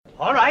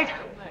All right,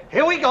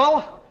 here we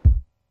go.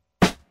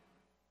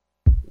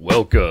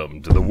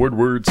 Welcome to the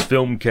Woodward's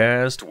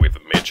Filmcast with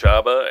Mitch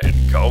Haba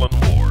and Colin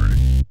Ward.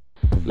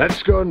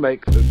 Let's go and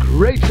make the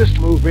greatest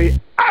movie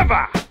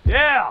ever!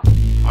 Yeah.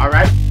 All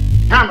right,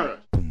 camera,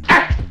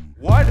 action!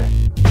 What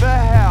the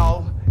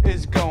hell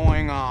is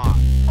going on?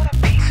 What a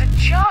piece of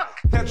junk.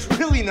 That's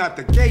really not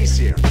the case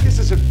here. This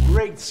is a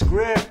great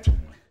script.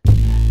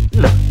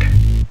 Look,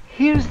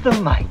 here's the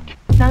mic.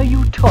 Now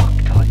you talk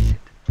towards it.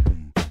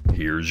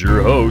 Here's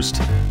your host,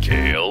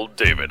 Cale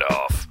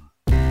Davidoff.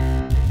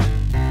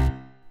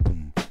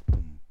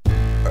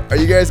 Are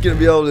you guys going to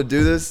be able to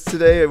do this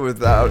today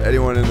without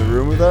anyone in the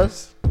room with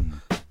us?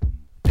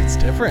 It's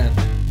different.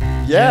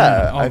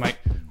 Yeah. Oh my!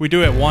 We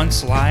do it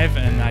once live,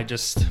 and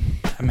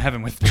I'm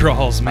having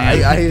withdrawals,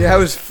 man. I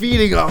was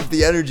feeding off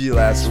the energy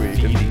last week,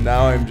 and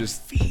now I'm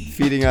just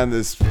feeding on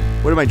this.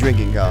 What am I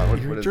drinking, Colin?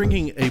 What You're is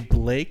drinking a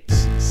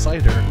Blake's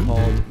cider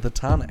called The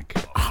Tonic.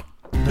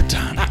 The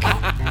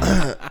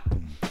tonic.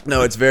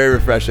 No, it's very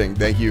refreshing.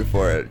 Thank you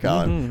for it,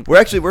 Colin.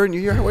 We're in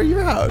your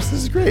house.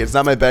 This is great. It's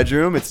not my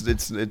bedroom. It's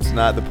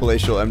not the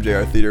palatial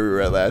MJR theater we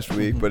were at last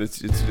week, but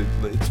it's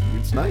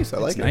nice. I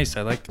like it. Nice.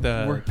 I like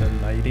the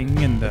lighting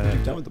and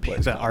done with the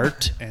place, the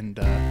art and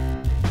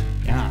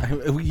yeah.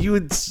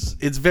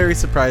 It's very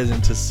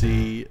surprising to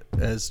see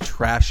as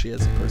trashy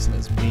as a person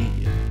as me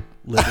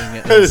living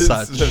in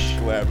such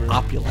glamour.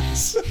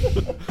 opulence.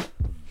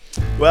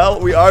 Well,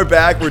 we are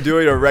back. We're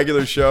doing a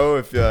regular show.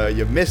 If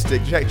you missed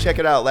it, check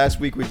it out. Last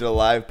week we did a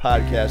live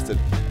podcast at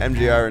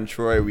MJR and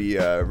Troy. We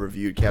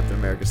reviewed Captain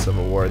America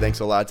Civil War. Thanks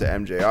a lot to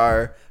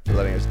MJR for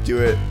letting us do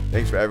it.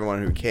 Thanks for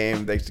everyone who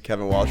came. Thanks to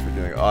Kevin Walsh for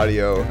doing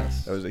audio.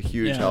 Yes. That was a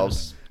huge Yeah, help.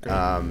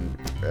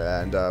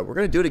 it We're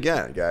going to do it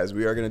again, guys.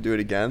 We are going to do it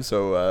again.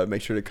 So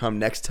make sure to come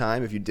next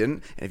time if you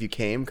didn't. And if you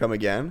came, come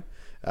again.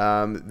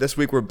 This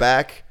week we're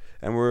back.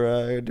 And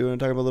we're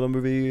talking about a little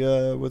movie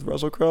with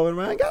Russell Crowe and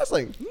Ryan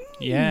Gosling.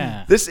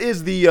 Yeah. This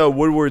is the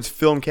Woodward's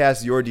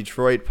Filmcast, your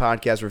Detroit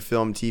podcast for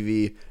film,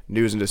 TV,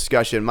 news, and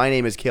discussion. My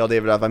name is Cale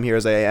Davidoff. I'm here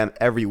as I am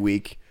every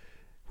week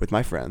with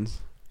my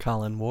friends.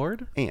 Colin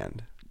Ward.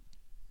 And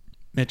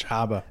Mitch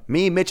Haba.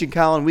 me, Mitch, and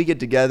Colin, we get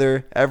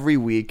together every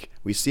week.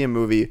 We see a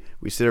movie.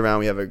 We sit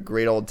around. We have a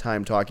great old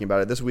time talking about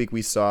it. This week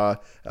we saw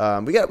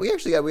we got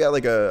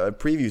like a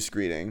preview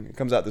screening. It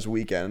comes out this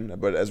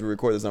weekend, but as we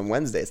record this on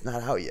Wednesday, it's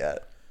not out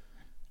yet.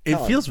 It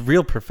feels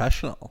real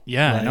professional.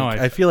 Yeah, like, no,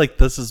 I feel like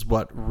this is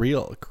what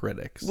real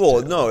critics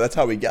Well, do. no, that's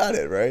how we got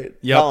it, right?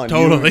 Yep, Colin,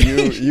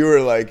 totally. You were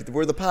like,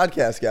 we're the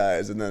podcast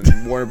guys, and then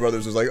Warner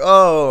Brothers was like,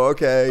 oh,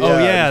 okay. Oh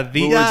yeah,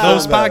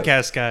 those that.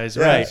 podcast guys,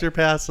 Yeah. right?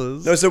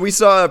 Surpasses. No, so we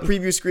saw a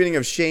preview screening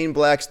of Shane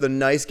Black's The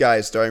Nice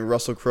Guys, starring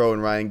Russell Crowe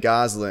and Ryan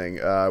Gosling.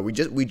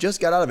 We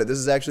just got out of it. This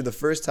is actually the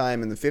first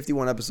time in the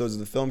 51 episodes of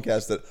the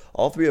Filmcast that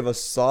all three of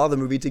us saw the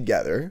movie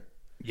together.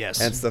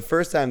 Yes. And it's the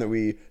first time that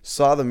we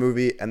saw the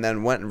movie and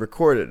then went and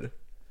recorded.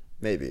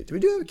 Maybe. Did we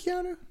do it with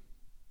Keanu?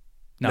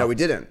 No, we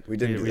didn't. We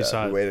didn't do that.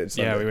 saw We it. waited.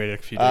 Yeah, Sunday. we waited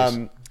a few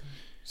days.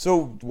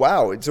 So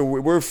wow. So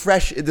we're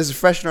fresh. This is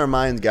fresh in our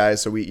minds,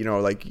 guys. So we,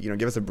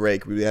 give us a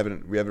break. We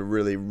haven't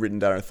really written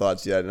down our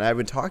thoughts yet, and I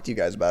haven't talked to you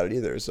guys about it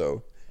either.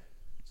 So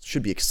it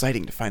should be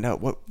exciting to find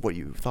out what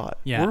you thought.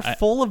 Yeah, We're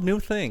full of new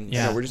things.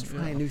 Yeah. We're just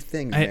trying new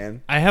things,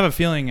 man. I have a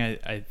feeling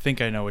I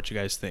think I know what you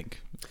guys think.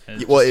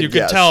 Well, You could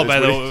yes, tell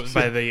it's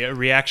by the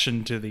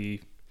reaction to the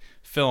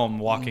film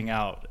walking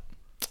out.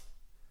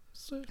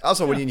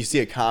 Also, when you see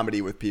a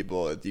comedy with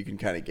people, you can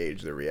kind of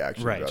gauge their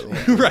reaction. Right.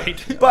 rather.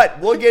 Right. But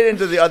we'll get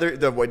into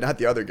not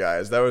the other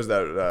guys. That was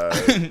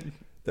that.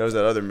 That was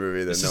that other movie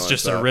that This no is one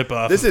just saw. a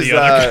ripoff This of is the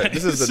other guys.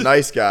 This is the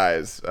Nice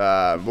Guys.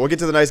 We'll get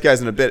to the Nice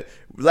Guys in a bit.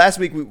 Last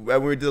week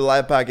when we did the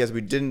live podcast,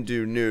 we didn't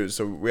do news,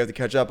 so we have to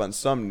catch up on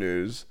some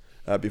news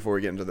before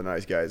we get into the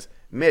Nice Guys.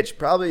 Mitch,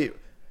 probably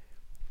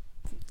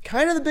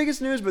kind of the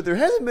biggest news, but there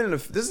hasn't been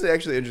this is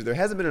actually interesting. There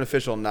hasn't been an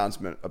official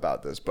announcement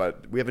about this,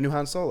 but we have a new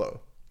Han Solo.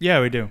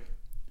 Yeah, we do.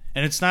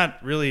 And it's not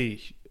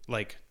really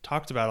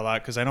talked about a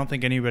lot because I don't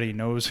think anybody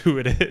knows who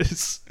it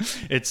is.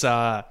 It's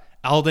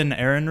Alden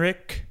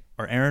Ehrenreich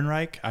or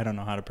Ehrenreich. I don't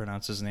know how to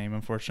pronounce his name,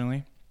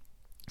 unfortunately.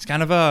 He's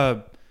kind of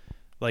a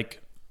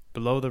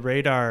below the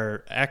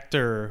radar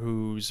actor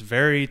who's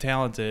very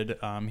talented.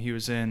 He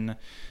was in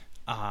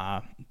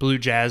Blue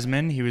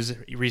Jasmine. He was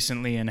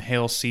recently in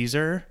Hail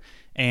Caesar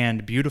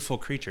and Beautiful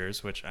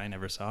Creatures, which I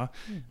never saw.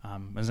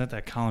 Wasn't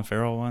that Colin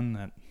Farrell one?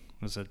 That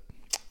was a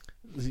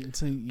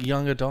It's a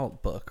young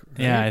adult book.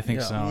 Right? Yeah, I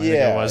think so. I think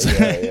Yeah, it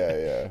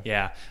was.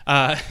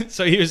 Yeah.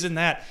 So he was in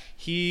that.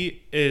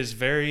 He is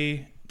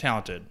very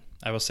talented.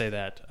 I will say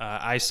that.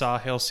 I saw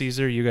Hail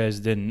Caesar. You guys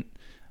didn't.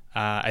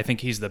 I think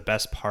he's the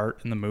best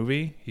part in the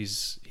movie.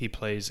 He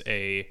plays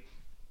a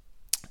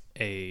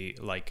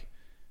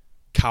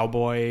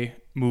cowboy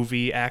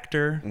movie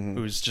actor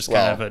who's just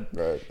kind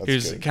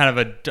of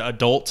an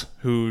adult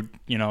who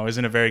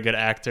isn't a very good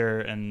actor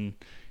and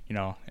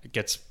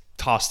gets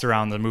tossed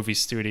around the movie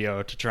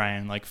studio to try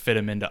and fit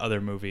him into other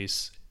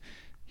movies.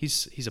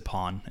 He's a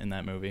pawn in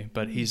that movie,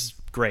 but he's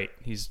great.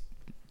 He's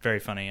very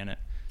funny in it.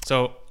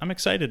 So I'm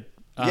excited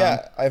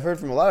Yeah, I've heard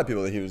from a lot of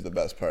people that he was the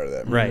best part of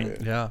that movie.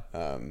 Right. Yeah.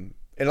 And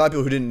a lot of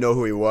people who didn't know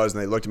who he was,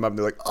 and they looked him up and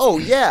they're like, "Oh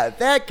yeah,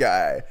 that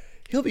guy.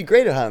 He'll be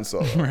great at Han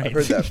Solo." Right. I've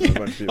heard that from a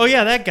bunch of people. Oh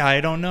yeah, that guy.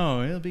 I don't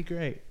know. It'll be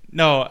great.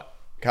 No,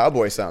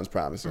 Cowboy sounds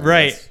promising.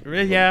 Right.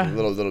 That's Yeah. A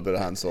little bit of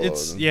Han Solo.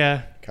 it's than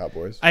yeah.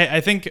 Cowboys.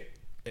 I think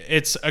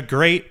it's a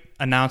great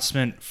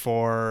announcement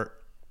for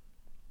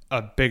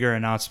a bigger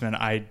announcement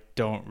I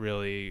don't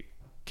really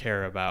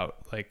care about.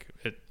 Like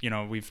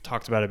we've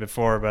talked about it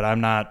before, but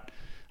I'm not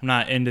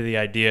into the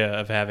idea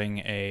of having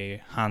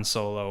a Han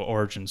Solo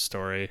origin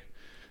story.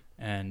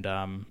 And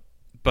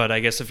but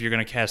I guess if you're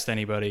going to cast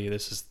anybody,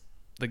 this is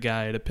the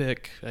guy to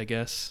pick, I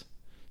guess.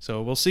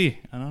 So we'll see.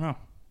 I don't know.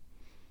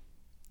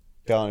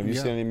 Colin, have you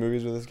Yeah. seen any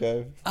movies with this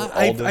guy?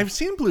 I've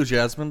seen Blue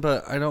Jasmine,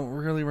 but I don't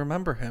really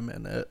remember him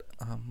in it.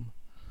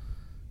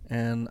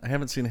 And I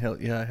haven't seen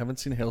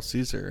Hail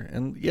Caesar.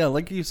 And yeah,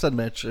 like you said,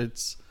 Mitch,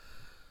 it's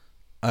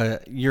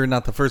you're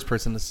not the first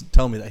person to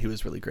tell me that he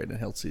was really great in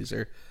Hail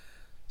Caesar.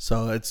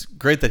 So it's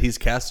great that he's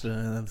casted,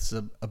 and it's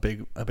a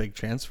big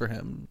chance for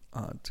him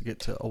to get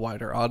to a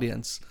wider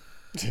audience.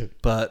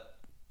 But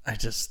I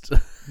just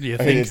You I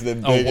think mean, it's the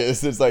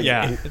biggest. It's like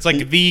it's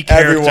like the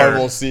character. everyone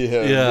will see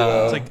him. Yeah. you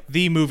know? It's like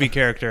the movie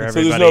character. so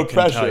Everybody there's no can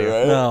pressure, tell you.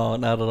 right? no,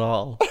 not at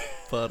all.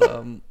 But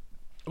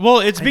Well,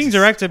 it's being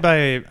directed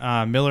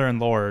by Miller and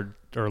Lord,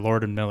 or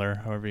Lord and Miller,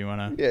 however you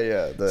want to.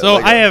 Yeah. So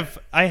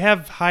I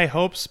have high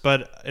hopes,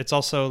 but it's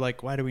also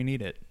like, why do we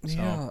need it? So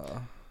yeah.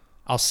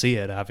 I'll see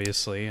it.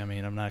 Obviously, I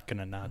mean, I'm not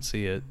gonna not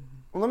see it.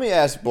 Well, let me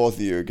ask both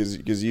of you, because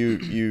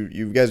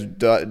you guys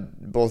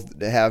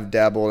both have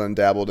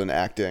dabbled in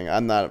acting.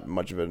 I'm not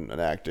much of an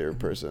actor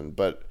person,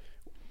 but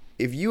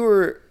if you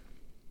were,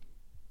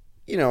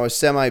 a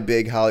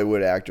semi-big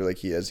Hollywood actor like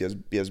he has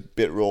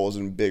bit roles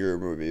in bigger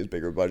movies,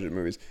 bigger budget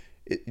movies.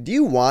 Do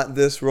you want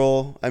this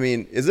role? I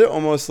mean, is it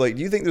almost like,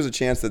 do you think there's a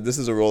chance that this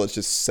is a role that's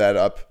just set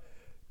up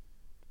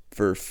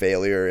for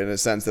failure, in a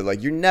sense that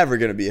like you're never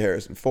going to be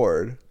Harrison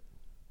Ford?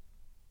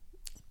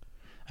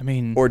 I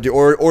mean, Or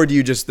do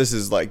you just, this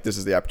is the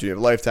opportunity of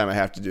a lifetime, I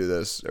have to do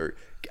this? Or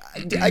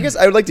I guess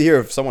I would like to hear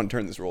if someone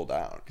turned this role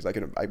down, because I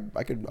could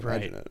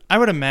imagine it. I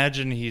would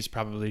imagine he's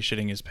probably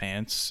shitting his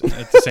pants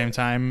at the same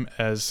time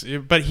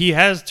but he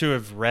has to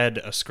have read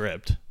a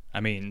script. I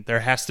mean, there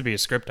has to be a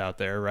script out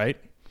there, right?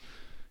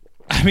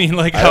 I mean,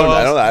 like I don't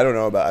know.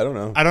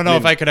 I don't know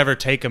if I could ever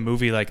take a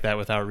movie like that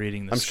without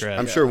reading the script.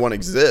 I'm sure one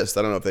exists.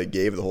 I don't know if they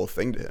gave the whole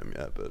thing to him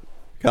yet, but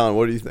Colin,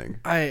 what do you think?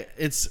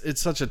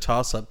 It's such a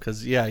toss up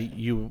because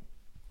you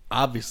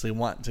obviously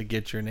want to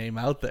get your name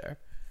out there.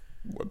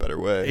 What better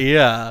way?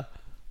 Yeah,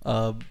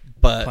 but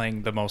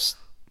Playing the most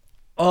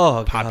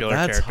popular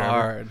that's character ever.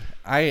 hard.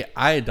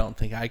 I don't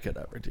think I could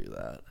ever do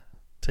that.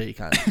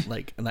 Take on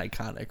like an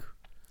iconic,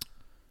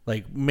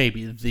 like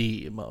maybe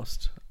the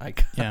most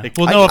iconic. Yeah.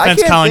 Well, no I offense,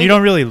 can't Colin. think- You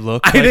don't really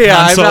look like Yeah,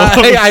 Han I'm Solo.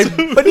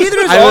 not- But neither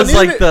is I was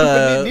like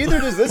the neither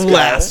does this guy.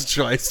 last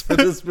choice for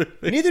this movie.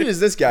 Neither does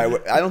this guy.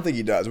 I don't think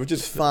he does, which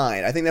is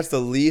fine. I think that's the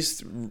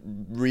least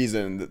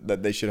reason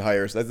that they should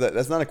hire.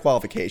 That's not a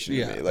qualification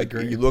Yeah, to me. Like,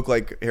 agreed. you look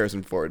like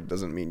Harrison Ford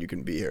doesn't mean you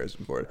can be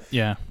Harrison Ford.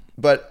 Yeah.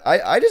 But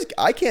I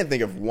can't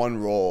think of one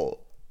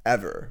role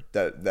ever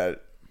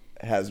that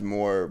has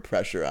more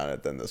pressure on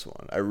it than this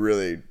one. I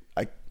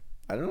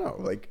don't know.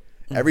 Like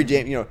every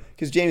James,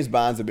 because James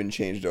Bonds have been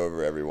changed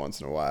over every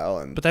once in a while,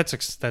 and But that's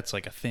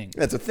like a thing.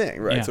 that's a thing,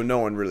 right? Yeah. So no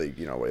one really,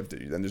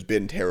 then there's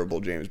been terrible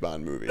James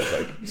Bond movies,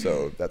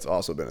 so that's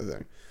also been a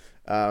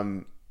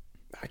thing.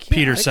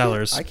 Peter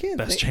Sellers, I can't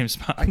best think- James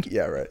Bond.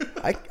 Yeah, right.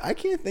 I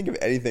can't think of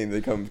anything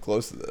that comes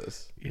close to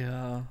this.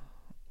 Yeah,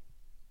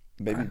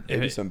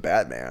 Maybe some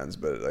Batmans,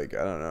 but like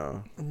I don't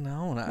know.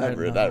 no, Not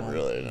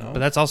really. No. But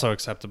that's also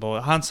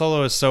acceptable. Han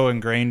Solo is so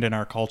ingrained in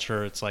our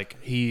culture. It's like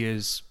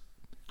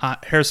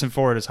Harrison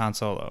Ford is Han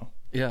Solo.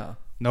 Yeah,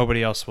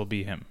 Nobody else will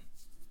be him.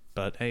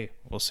 But hey,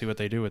 we'll see what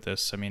they do with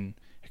this. I mean,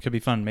 it could be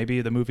fun.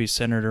 Maybe the movie's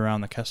centered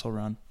around the Kessel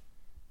Run.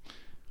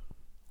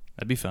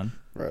 That'd be fun.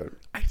 Right.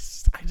 I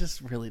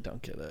just really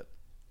don't get it.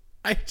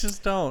 I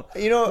just don't.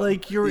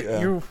 like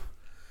yeah.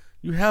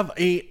 you have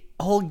a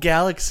whole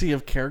galaxy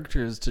of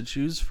characters to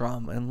choose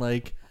from, and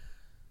like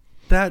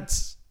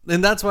that's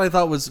what I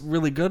thought was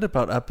really good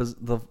about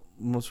the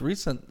most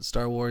recent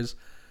Star Wars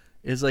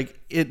is like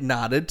it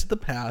nodded to the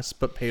past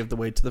but paved the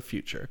way to the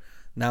future.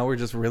 Now we're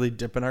just really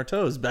dipping our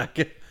toes back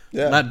in.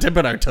 Yeah. Not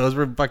dipping our toes,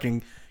 we're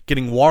fucking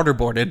getting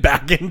waterboarded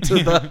back into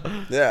the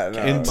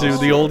into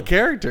the old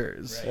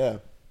characters. Yeah.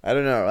 I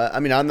don't know.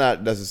 I mean, I'm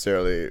not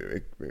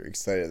necessarily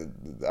excited.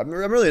 I'm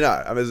really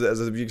not. I mean,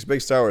 as a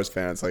big Star Wars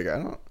fan, it's like I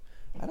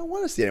don't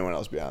want to see anyone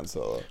else beyond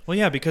Solo. Well,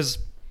 yeah, because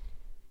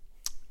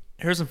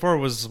Harrison Ford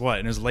was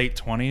in his late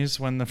 20s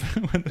when the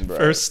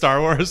first Star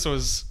Wars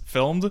was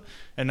filmed,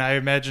 and I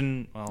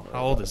imagine, how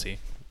old is he?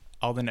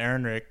 Alden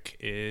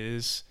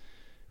Ehrenreich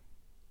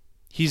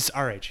he's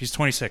our age. He's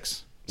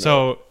 26,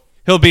 so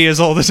he'll be as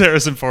old as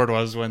Harrison Ford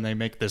was when they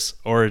make this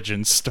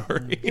origin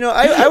story.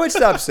 I would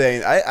stop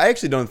saying. I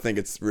actually don't think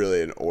it's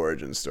really an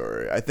origin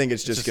story. I think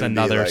it's just going to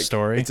be another like,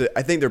 story.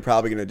 I think they're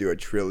probably going to do a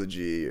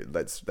trilogy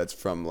that's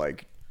from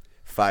like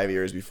 5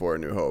 years before A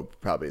New Hope,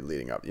 probably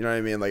leading up. You know what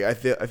I mean? Like I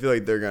feel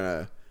like they're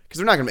gonna, because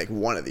they're not gonna make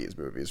one of these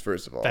movies.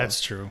 First of all,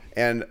 That's true.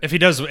 And If he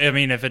does, I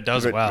mean, if it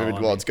does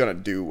well, it's gonna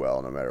do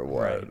well no matter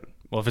what. right.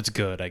 Well, if it's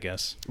good, I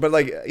guess. But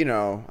like, you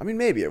know, I mean,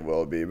 maybe it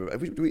will be. But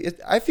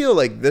I feel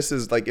like this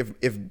is like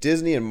if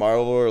Disney and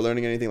Marvel are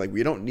learning anything, like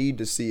we don't need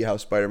to see how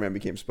Spider-Man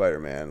became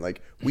Spider-Man.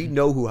 Like we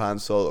know who Han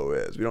Solo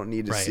is. We don't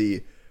need to Right.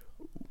 see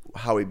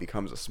how he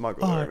becomes a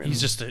smuggler. Oh, I mean, he's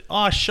just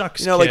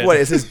shucks. you know, like kid. what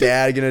is his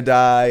dad gonna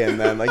die? And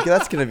then like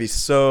that's gonna be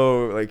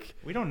so like.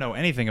 We don't know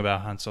anything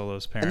about Han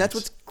Solo's parents. And that's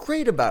what's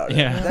great about it.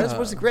 Yeah. That's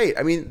what's great.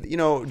 I mean, you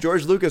know,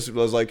 George Lucas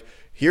was like,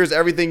 here's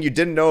everything you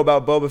didn't know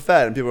about Boba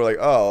Fett. And people were like,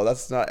 oh,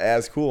 that's not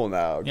as cool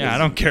now. Yeah, I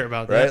don't care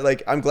about right? that.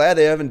 Like, I'm glad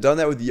they haven't done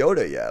that with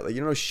Yoda yet. Like, you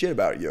don't know shit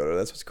about Yoda.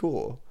 That's what's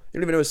cool. You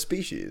don't even know his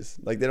species.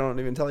 Like, they don't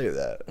even tell you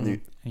that.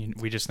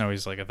 We just know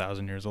he's like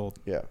 1,000 years old.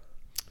 Yeah.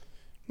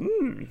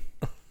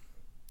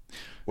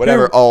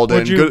 Whatever, Here, Alden.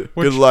 would you-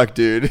 Good luck,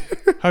 dude.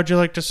 How'd you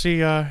like to see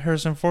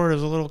Harrison Ford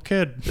as a little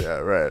kid? Yeah,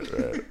 right.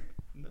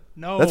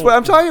 No, That's what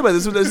I'm talking about.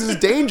 This is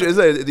dangerous.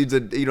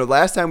 You know,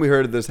 last time we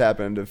heard of this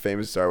happen to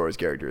famous Star Wars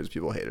characters,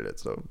 people hated it.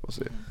 So we'll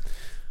see.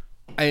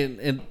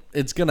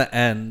 It's gonna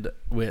end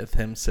with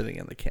him sitting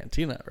in the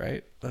cantina,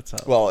 right? That's how.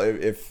 Well,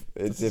 if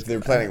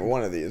they're planning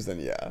one of these, then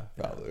yeah,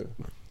 probably.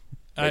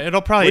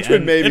 It'll probably Which would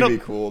end, maybe it'll, be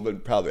cool,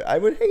 but probably I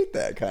would hate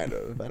that kind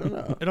of. I don't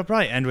know. It'll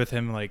probably end with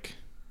him like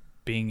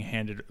being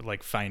handed,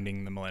 like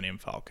finding the Millennium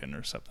Falcon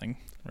or something,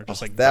 or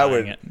just like that buying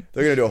would. it.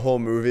 They're gonna do a whole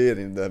movie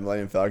and the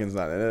Millennium Falcon's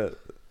not in it.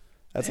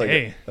 That's like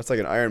Hey. that's like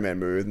an Iron Man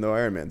movie with no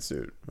Iron Man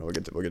suit. We'll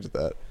get to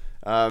that.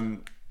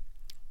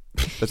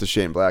 That's a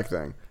Shane Black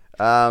thing.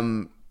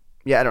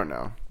 Yeah, I don't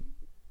know.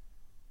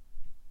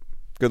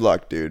 Good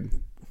luck, dude.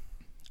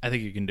 I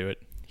think you can do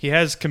it. He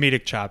has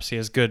comedic chops. He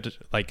has good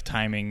like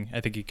timing.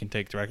 I think he can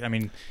take direct. I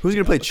mean, Who's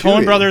gonna play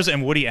Coen Chewie? Brothers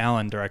and Woody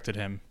Allen directed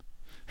him.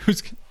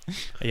 Who's?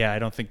 Yeah, I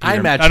don't think. Peter,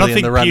 I'm I actually don't in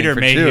think the running Peter for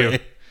Mayhew.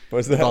 Chewie.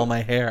 What's With that? all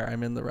my hair,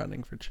 I'm in the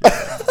running for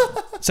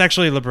Chewie. It's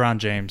actually LeBron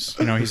James.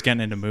 You know, he's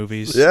getting into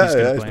movies. Yeah, gonna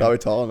yeah, he's play probably him.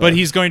 tall enough. But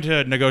he's going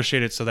to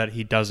negotiate it so that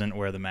he doesn't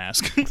wear the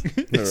mask. It's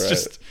Right.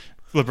 just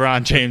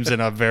LeBron James in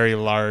a very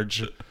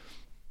large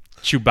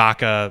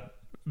Chewbacca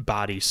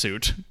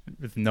bodysuit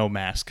with no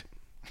mask.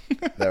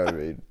 That would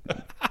be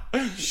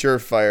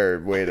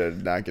surefire way to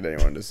not get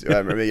anyone to see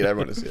it. Maybe get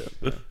everyone to see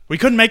it. We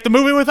couldn't make the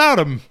movie without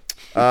him.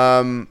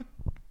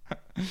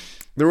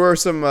 There were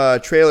some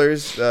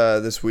trailers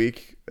this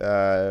week.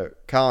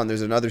 Colin,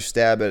 there's another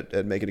stab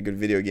at making a good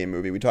video game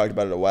movie. We talked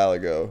about it a while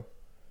ago.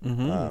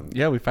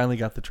 Yeah, we finally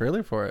got the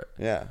trailer for it.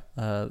 Yeah.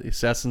 The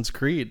Assassin's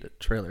Creed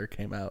trailer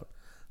came out.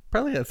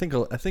 Probably, I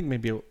think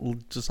maybe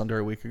just under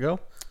a week ago.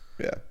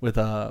 Yeah. With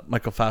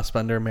Michael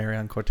Fassbender,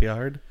 Marion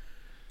Cotillard,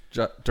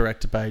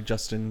 directed by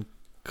Justin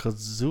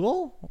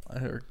Cazell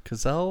or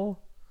Cazell.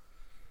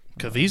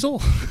 Caviezel?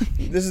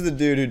 This is the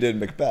dude who did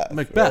Macbeth.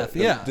 Macbeth,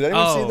 right? yeah. Did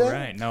anyone Oh, see that?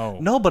 right. No.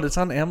 No, but it's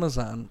on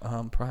Amazon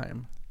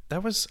Prime.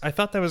 I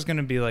thought that was going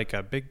to be like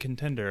a big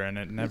contender, and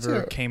it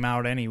never too. came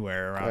out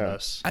anywhere around Yeah.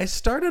 us. I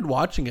started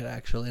watching it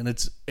actually, and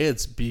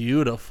it's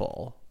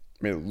beautiful.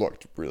 I mean, it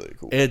looked really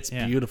cool. It's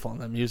Yeah. beautiful,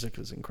 and the music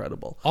is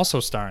incredible.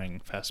 Also starring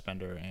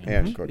Fassbender and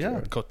And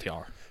Cotillard.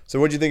 Cotillard. So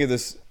what'd you think of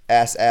this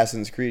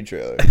Assassin's Creed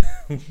trailer?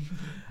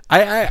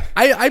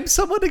 I'm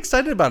somewhat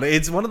excited about it.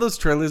 It's one of those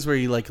trailers where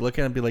you like look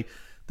at it and be like,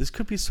 this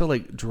could be so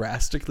like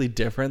drastically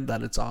different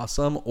that it's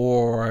awesome,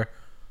 or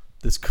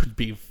this could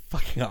be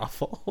fucking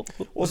awful.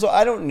 Well, so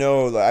I don't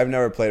know. Like, I've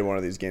never played one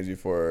of these games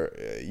before.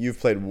 You've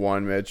played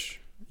one, Mitch.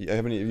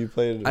 How many have you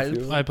played? A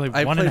few? I played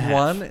I one played and a half.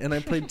 one, and I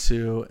played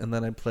two, and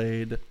then I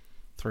played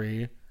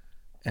 3,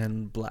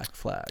 and Black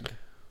Flag.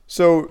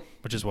 So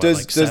Which is what, does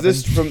like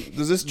this 7?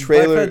 does this Black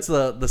trailer? Flag's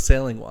the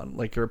sailing one,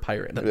 like you're a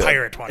pirate. The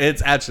pirate one.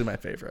 It's actually my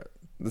favorite.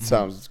 That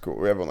sounds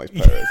cool. Everyone likes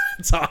pirates.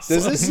 It's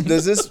awesome.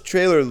 Does this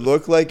trailer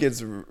look like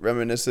it's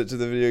reminiscent to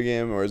the video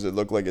game, or does it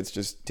look like it's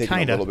just taking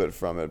Kinda. a little bit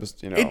from it? But,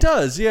 you know, It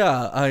does,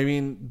 yeah. I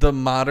mean, the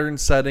modern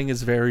setting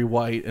is very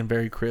white and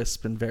very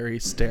crisp and very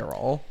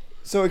sterile.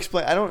 So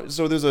explain.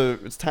 So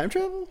it's time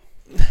travel.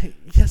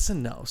 Yes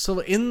and no. So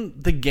in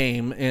the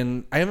game,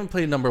 and I haven't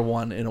played number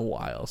 1 in a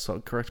while, so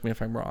correct me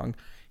if I'm wrong.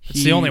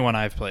 It's the only one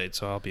I've played,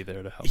 so I'll be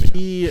there to help you.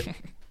 He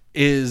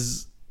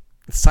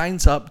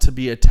signs up to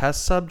be a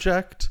test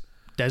subject.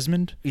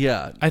 Desmond?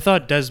 Yeah. I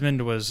thought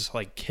Desmond was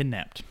like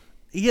kidnapped.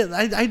 Yeah,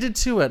 I did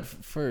too at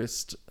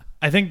first.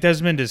 I think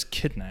Desmond is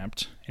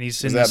kidnapped, and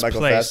he's in that this Michael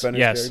place. Fassbender's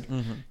Yes,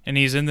 character? and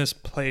he's in this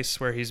place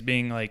where he's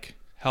being like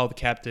held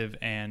captive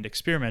and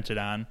experimented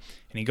on,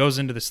 and he goes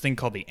into this thing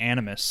called the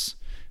Animus,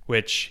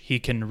 which he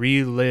can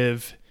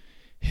relive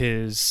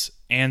his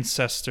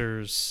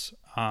ancestors'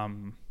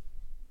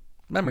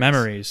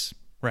 memories.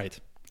 Right.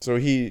 So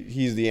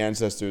he's the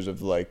ancestors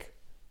of like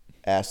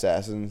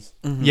assassins.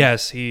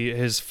 Yes,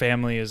 his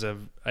family is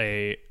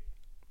a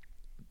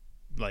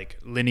like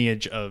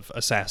lineage of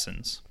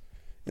assassins.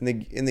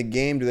 In the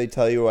game, do they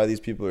tell you why these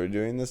people are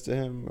doing this to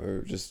him,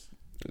 or just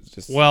it's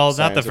just Well, not the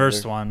scientific?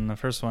 first one. The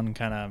first one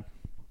kind of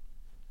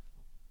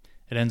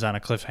it ends on a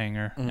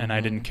cliffhanger, and I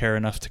didn't care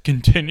enough to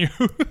continue.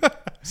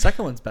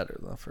 Second one's better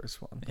than the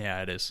first one.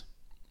 Yeah, it is.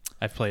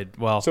 I've played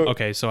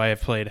so I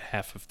have played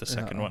half of the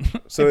second one.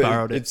 So I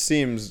borrowed it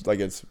seems like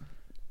it's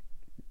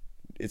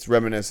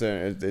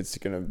reminiscent. It's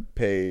gonna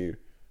pay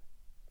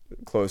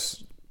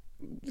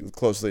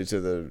closely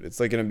to the. It's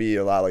like gonna be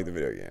a lot like the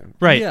video game.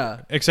 Right.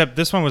 Yeah. Except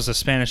this one was the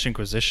Spanish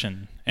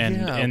Inquisition, and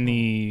in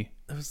the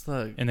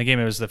game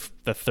it was the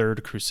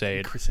Third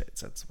Crusade.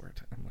 Crusades, that's the word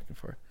I'm looking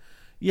for.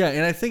 Yeah,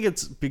 and I think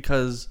it's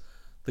because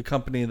the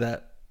company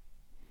that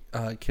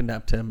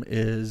kidnapped him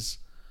is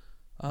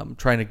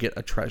trying to get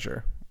a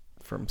treasure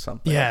from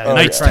something. Yeah,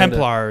 Knights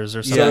Templars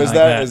or something.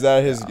 So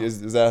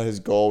is that his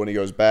goal when he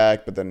goes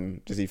back? But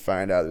then does he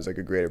find out there's like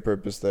a greater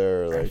purpose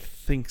there? Or I like,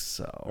 think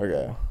so.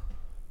 okay.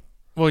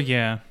 Well,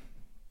 yeah.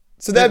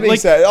 So that being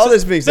said, all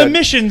this being said, the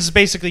mission's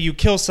basically you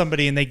kill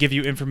somebody and they give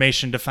you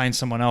information to find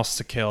someone else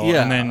to kill,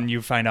 Yeah. and then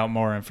you find out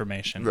more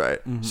information. right?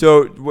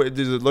 So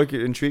does it look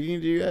intriguing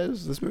to you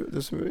guys? This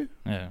movie?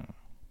 Yeah.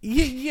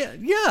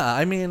 Yeah.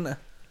 I mean,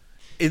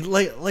 it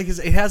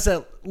it has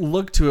that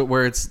look to it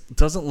where it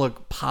doesn't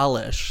look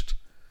polished,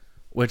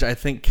 which I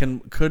think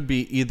could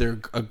be either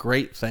a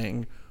great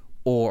thing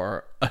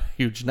or a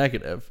huge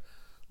negative.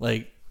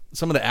 Like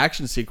some of the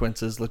action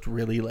sequences looked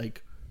really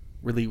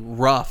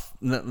rough,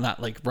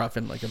 not like rough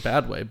in like a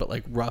bad way, but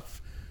like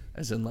rough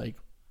as in like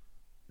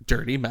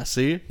dirty,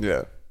 messy,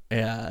 Yeah.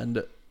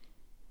 and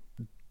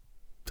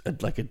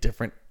like a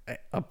different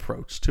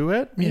approach to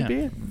it.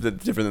 Maybe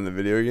Different than the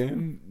video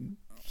game.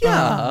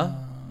 yeah.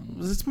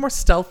 It's more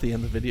stealthy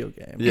in the video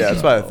game. Yeah,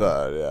 that's what I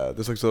thought. Yeah,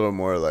 this looks a little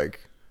more like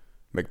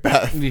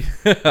Macbeth,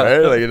 right?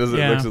 Like it doesn't.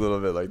 It looks a little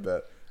bit like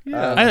that.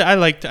 Yeah. I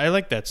liked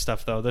that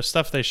stuff though. The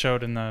stuff they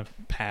showed in the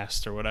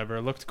past or whatever,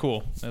 it looked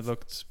cool. It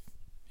looked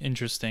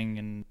interesting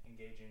and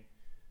engaging.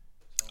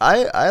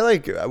 I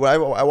like. I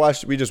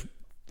watched. We just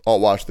all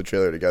watched the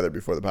trailer together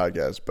before the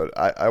podcast, but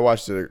I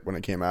watched it when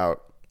it came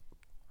out.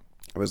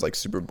 I was like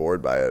super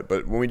bored by it,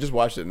 but when we just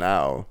watched it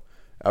now,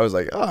 I was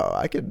like,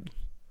 oh,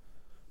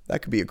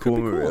 that could be a cool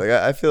movie. Like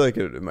I feel like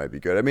it might be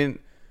good. I mean,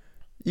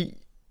 you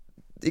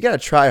gotta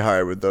try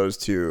hard with those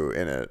two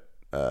in it,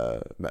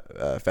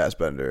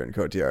 Fassbender and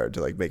Cotillard,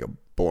 to like make a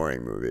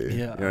boring movie.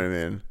 Yeah. You know what I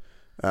mean?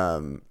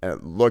 And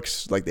it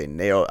looks like they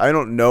nailed. I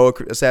don't know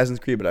Assassin's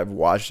Creed, but I've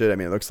watched it. I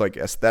mean, it looks like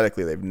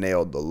aesthetically they've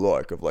nailed the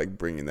look of like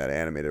bringing that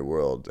animated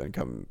world and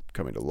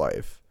coming to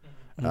life.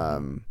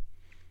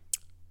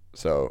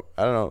 So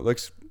I don't know. It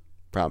looks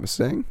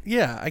promising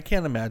Yeah, I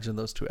can't imagine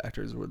those two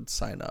actors would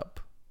sign up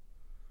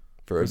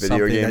for a for video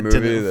something game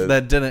that movie.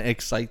 that didn't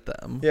excite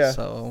them. Yeah.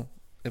 So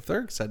if they're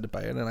excited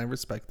by it, and I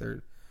respect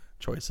their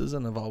choices,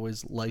 and I've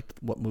always liked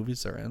what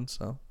movies they're in,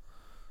 so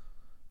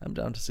I'm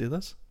down to see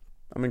this.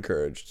 I'm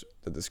encouraged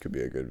that this could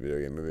be a good video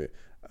game movie.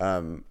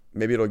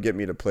 Maybe it'll get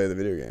me to play the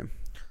video game.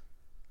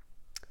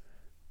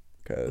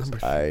 Because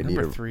I need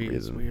a Number 3 is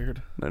reason.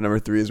 weird. No, number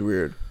 3 is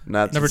weird.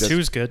 Not Number just- 2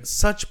 is good.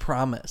 Such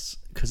promise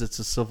because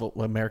it's a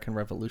American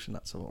Revolution,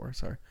 not Civil War.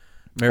 Sorry,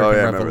 Oh American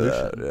yeah, I remember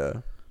Revolution. that.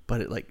 Yeah.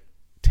 But it like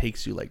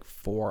takes you like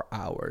 4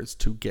 hours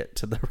to get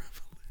to the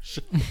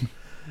revolution.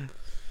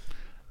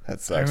 That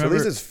sucks. remember- At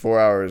least it's 4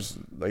 hours.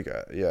 Like,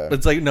 yeah.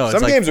 It's like no, it's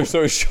Some like games are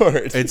so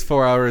short. It's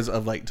 4 hours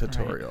of like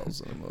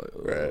tutorials. And I'm like,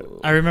 Right.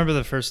 oh. I remember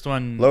the first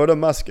one. Load a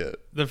musket.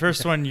 The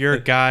first one, your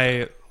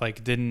guy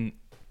like didn't.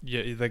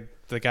 Yeah,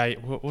 the guy.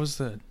 What was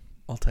the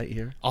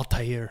Altair.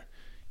 Altair?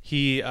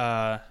 He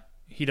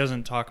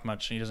doesn't talk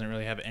much. He doesn't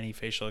really have any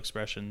facial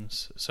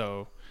expressions.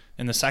 So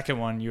in the second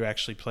one, you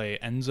actually play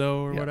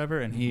Enzo or whatever,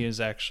 and he is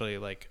actually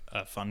like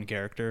a fun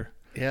character.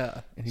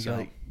 Yeah, and you So-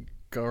 like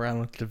go around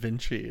with Da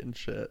Vinci and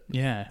shit.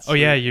 Yeah. Oh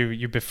yeah,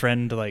 you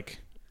befriend like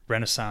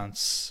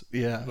Renaissance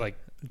Yeah, like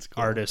it's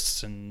cool.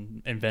 artists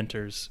and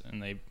inventors,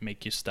 and they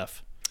make you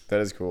stuff. That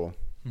is cool.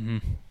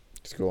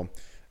 It's cool.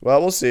 Well,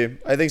 we'll see.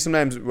 I think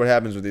sometimes what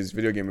happens with these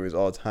video game movies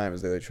all the time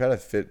is they like try to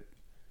fit.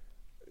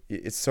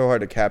 It's so hard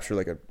to capture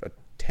like a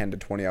 10 to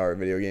 20 hour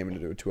video game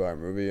into a 2 hour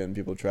movie, and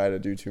people try to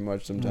do too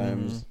much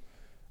sometimes,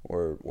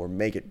 or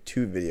make it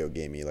too video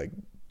gamey, like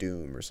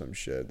Doom or some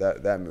shit.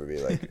 That movie,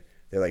 like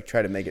they like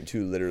try to make it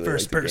too literally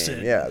First like the person.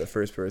 game. Yeah, the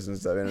first person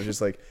stuff, and it's just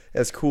like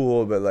that's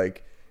cool, but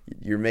like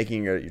you're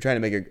trying to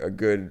make a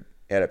good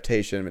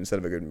adaptation instead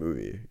of a good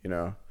movie. You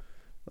know,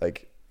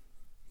 like.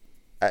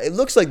 It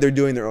looks like they're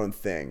doing their own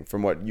thing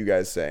from what you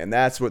guys say, and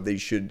that's what they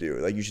should do.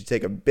 Like you should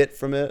take a bit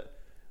from it.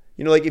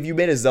 You know, like if you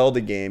made a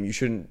Zelda game, it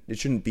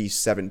shouldn't be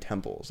 7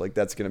 temples. Like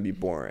that's gonna be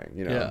boring.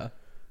 You know, Yeah.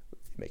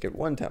 make it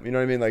 1 temple. You know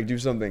what I mean? Like do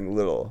something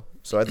little.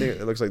 So I think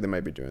it looks like they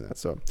might be doing that.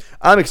 So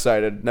I'm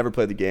excited. Never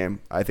played the game.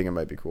 I think it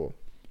might be cool.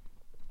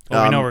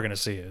 Well, we know we're gonna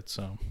see it,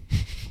 so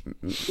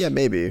Yeah,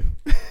 maybe.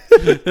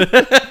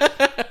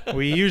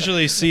 we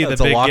usually see the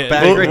That's a big. walk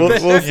back right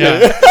there. We'll see.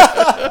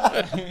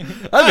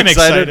 Yeah. I'm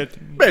excited.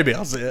 Maybe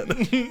I'll see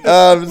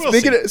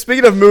it.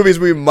 Speaking of movies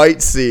we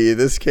might see,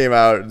 this came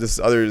out. The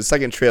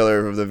second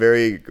trailer of the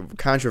very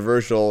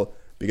controversial,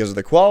 because of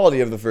the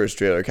quality of the first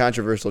trailer,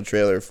 controversial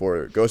trailer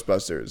for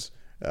Ghostbusters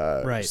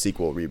Right.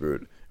 sequel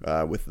reboot,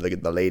 with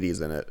the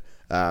ladies in it.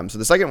 So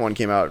the second one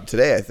came out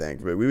today, I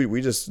think. But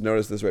we just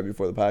noticed this right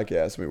before the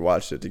podcast and we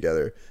watched it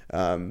together.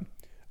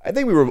 I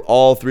think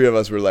all three of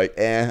us were like,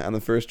 on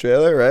the first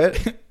trailer,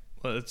 right?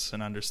 Well, it's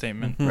an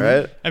understatement.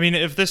 Right? I mean,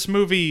 if this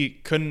movie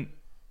couldn't,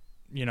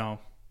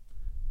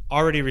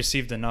 already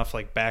received enough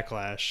like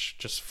backlash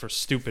just for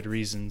stupid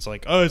reasons,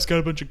 like, oh, it's got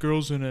a bunch of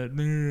girls in it,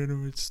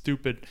 no, it's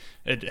stupid.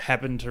 It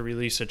happened to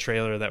release a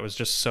trailer that was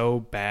just so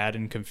bad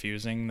and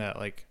confusing that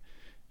like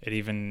it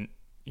even,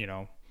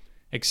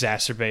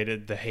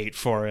 exacerbated the hate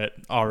for it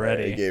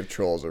already. It gave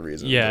trolls a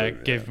reason. Yeah,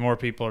 it gave more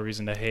people a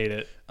reason to hate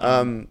it.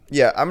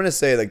 Yeah, I'm gonna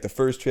say like the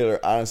first trailer,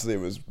 honestly,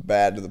 was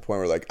bad to the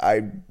point where like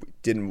I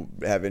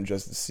didn't have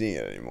interest in seeing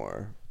it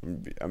anymore.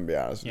 I'm gonna be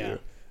honest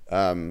with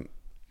you.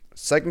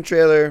 Second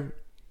trailer,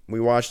 we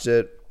watched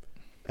it.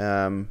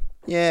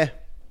 It's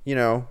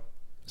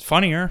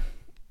funnier.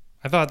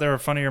 I thought there were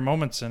funnier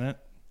moments in it.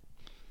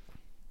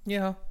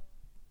 Yeah.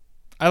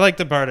 I like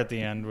the part at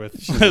the end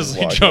with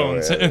Leslie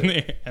Jones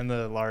and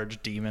the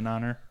large demon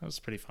on her. That was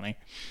pretty funny.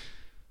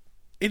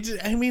 To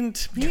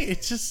me,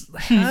 it just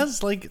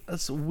has like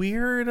this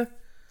weird,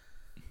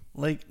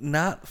 like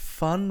not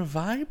fun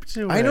vibe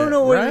to it. I don't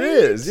know what right? it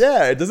is.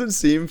 Yeah, it doesn't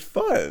seem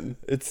fun.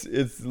 It's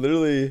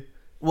literally.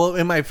 Well,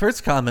 and my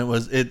first comment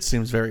was it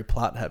seems very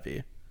plot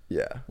heavy.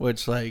 Yeah.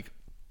 Which like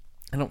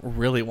I don't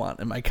really want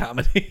in my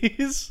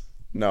comedies.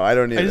 No, I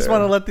don't either. I just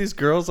want to let these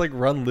girls like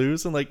run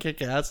loose and like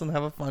kick ass and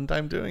have a fun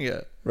time doing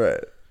it.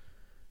 Right.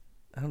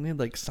 I don't need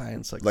like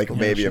science like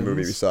maybe a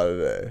movie we saw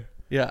today.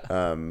 Yeah.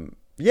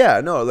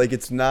 Yeah, no, like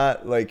it's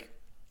not like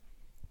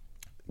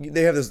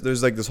they have this.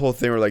 There's like this whole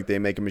thing where like they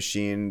make a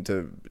machine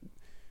to.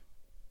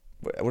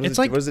 What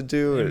does it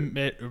do?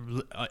 It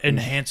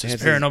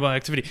enhances paranormal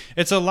activity.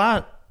 It's a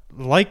lot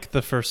like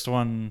the first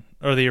one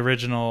or the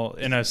original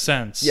in a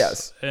sense.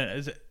 Yes.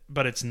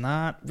 But it's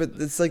not. But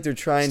it's like they're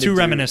trying it's to too do,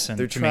 reminiscent.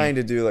 They're to trying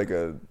me. to do like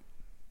a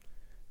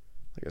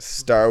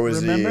Star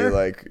Warsy,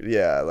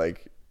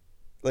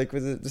 like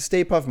with the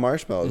Stay Puft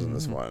Marshmallows in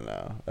this one.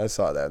 Now I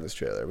saw that in this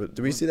trailer. But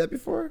did we see that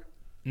before?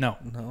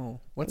 No.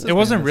 What's it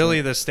wasn't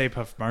really the Stay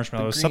Puft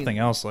Marshmallow. It was green- something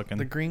else looking.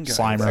 the green guy.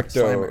 Slimer.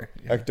 Slimer,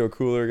 yeah. Ecto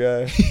Cooler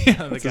guy.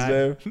 Yeah, What's his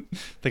name?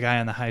 the guy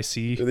on the high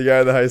C. The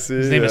guy in the high C.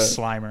 His name is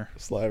Slimer.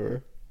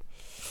 Slimer.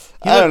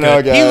 He I don't know,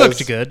 looked good. guys. He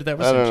looked good. That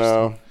was I don't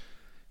interesting. know.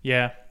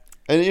 Yeah.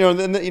 And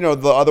then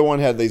the other one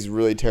had these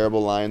really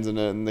terrible lines in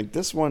it, and like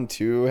this one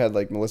too had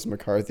like Melissa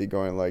McCarthy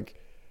going like,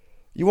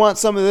 "You want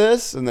some of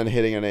this?" and then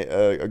hitting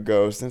a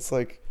ghost. And it's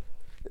like,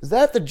 is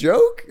that the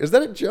joke? Is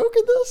that a joke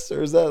in this,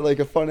 or is that like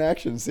a fun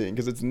action scene?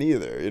 Because it's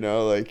neither.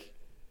 Like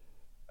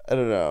I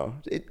don't know.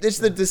 It's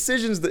the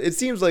decisions that it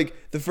seems like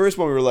the first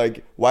one we were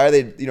like, why are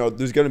they?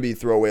 There's gonna be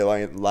throwaway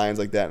lines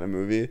like that in a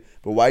movie,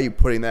 but why are you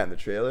putting that in the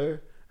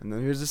trailer? And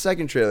then here's the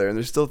second trailer, and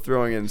they're still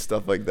throwing in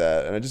stuff like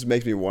that, and it just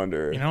makes me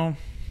wonder.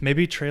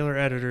 Maybe trailer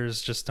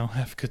editors just don't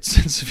have good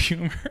sense of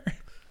humor.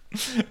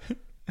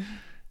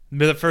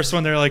 The first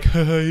one, they're like,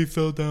 he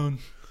fell down.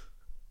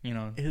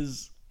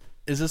 Is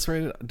this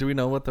rated? Do we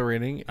know what the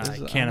rating is? I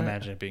can't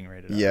imagine it being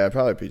rated. Yeah,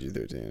 probably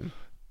PG-13.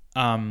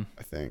 I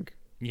think.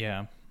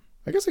 Yeah.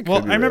 I guess it could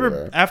Well, be I remember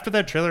rated R. after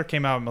that trailer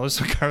came out,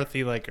 Melissa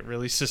McCarthy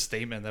released a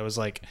statement that was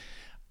like,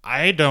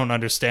 I don't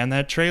understand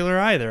that trailer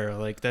either.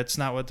 Like, that's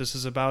not what this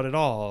is about at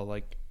all.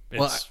 Like,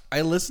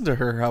 I listened to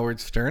her Howard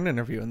Stern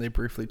interview and they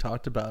briefly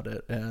talked about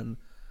it, and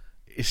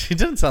she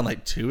didn't sound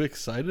like too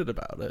excited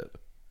about it.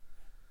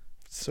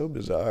 It's so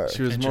bizarre.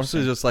 She was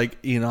mostly just like,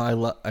 I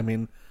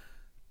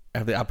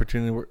have the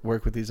opportunity to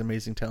work with these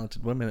amazing,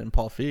 talented women, and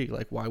Paul Feig.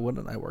 Like, why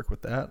wouldn't I work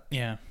with that?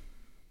 Yeah.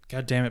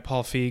 God damn it,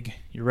 Paul Feig.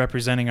 You're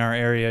representing our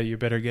area. You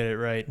better get it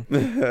right.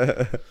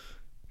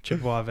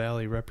 Chippewa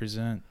Valley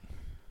represent.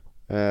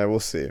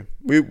 We'll see.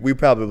 We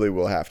probably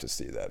will have to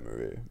see that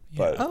movie.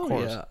 But of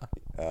course.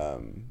 Yeah.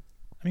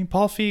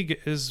 Paul Feig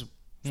is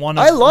one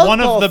of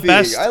Paul the Feig.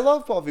 best. I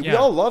love Paul Feig. Yeah. We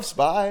all love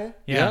Spy.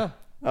 Yeah.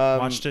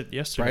 Watched it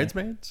yesterday.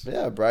 Bridesmaids?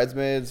 Yeah,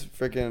 Bridesmaids.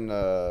 Freaking.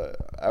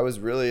 I was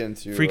really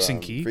into Freaks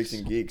and Geeks? Freaks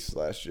and Geeks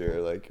last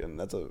year. And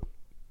that's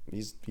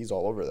he's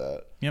all over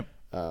that. Yep.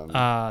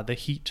 The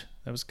Heat.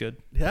 That was good.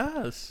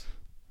 Yes.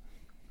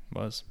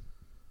 Was.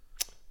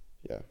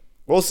 Yeah.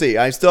 We'll see.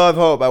 I still have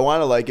hope. I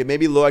want to like it.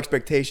 Maybe low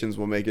expectations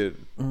will make it.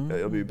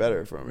 It'll be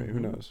better for me.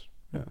 Who knows?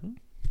 Yeah.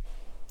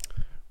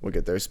 We'll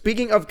get there.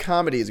 Speaking of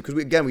comedies, because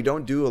we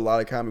don't do a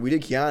lot of comedy. We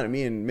did Keanu.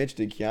 Me and Mitch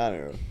did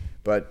Keanu,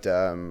 but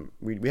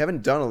we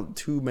haven't done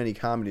too many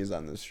comedies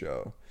on this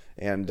show.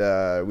 And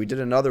we did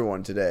another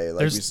one today.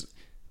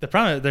 The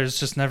problem is there's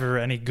just never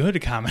any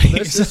good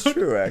comedies. That's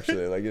true,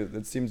 actually.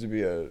 It seems to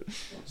be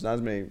there's not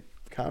as many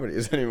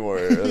comedies anymore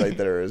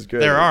that are as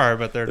good. There are,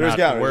 but they're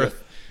not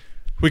worth.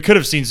 We could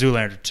have seen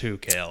Zoolander 2,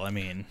 Kale.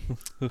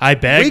 I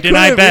begged and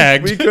I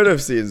begged. We could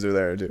have seen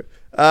Zoolander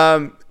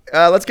 2.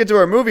 Let's get to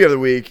our movie of the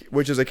week,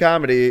 which is a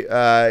comedy.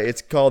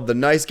 It's called The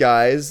Nice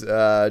Guys,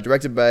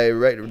 directed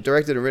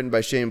and written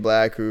by Shane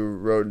Black, who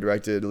wrote and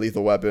directed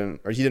Lethal Weapon.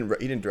 Or he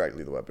didn't direct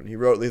Lethal Weapon. He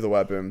wrote Lethal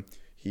Weapon.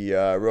 He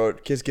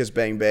wrote Kiss Kiss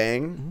Bang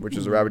Bang, which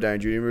was a Robert Downey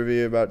Jr.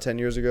 movie about 10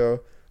 years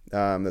ago.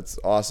 That's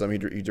awesome. He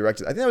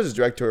directed. I think that was his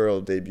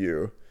directorial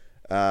debut,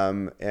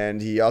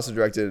 and he also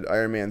directed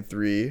Iron Man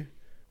 3,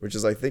 which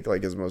is I think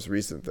like his most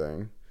recent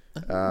thing.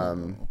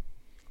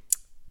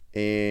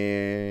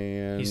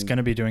 And He's going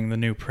to be doing the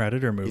new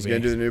Predator movie. he's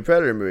going to do the new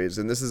Predator movies,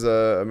 and this is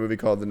a movie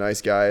called The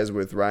Nice Guys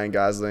with Ryan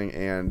Gosling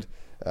and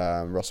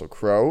Russell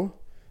Crowe.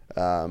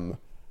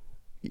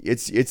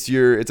 It's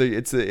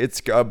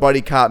a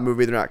buddy cop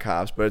movie. They're not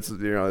cops, but it's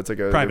like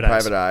a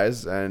private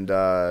eyes, and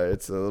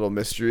it's a little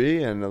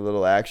mystery and a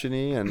little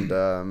actiony,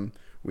 and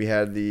we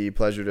had the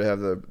pleasure to have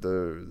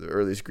the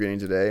early screening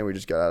today, and we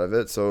just got out of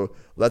it. So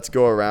let's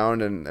go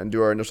around and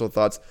do our initial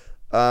thoughts.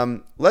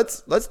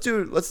 Let's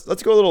go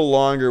a little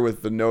longer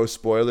with the no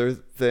spoiler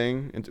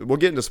thing, and we'll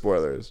get into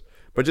spoilers,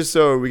 but just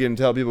so we can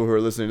tell people who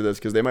are listening to this,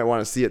 because they might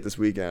want to see it this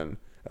weekend,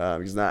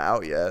 because it's not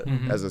out yet,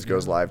 as this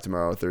goes live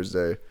tomorrow,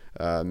 Thursday,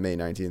 May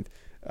 19th.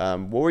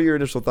 What were your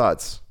initial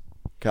thoughts,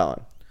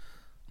 Colin?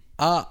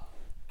 I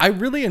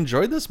really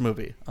enjoyed this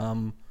movie.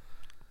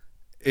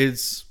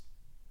 It's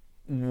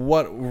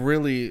what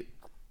really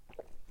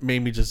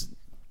made me just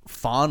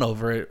fawn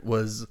over it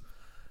was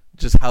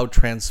just how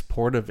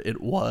transportive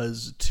it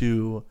was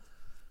to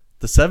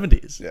the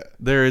 70s. Yeah.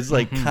 There is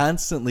like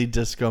constantly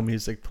disco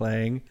music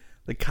playing.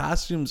 The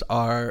costumes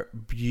are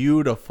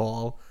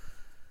beautiful.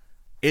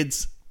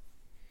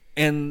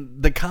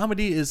 And the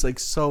comedy is like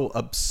so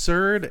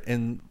absurd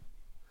and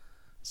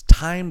it's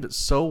timed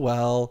so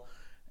well,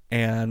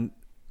 and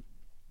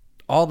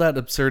all that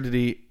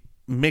absurdity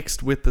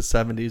mixed with the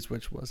 70s,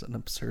 which was an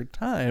absurd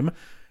time,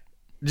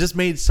 just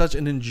made such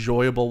an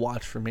enjoyable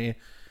watch for me.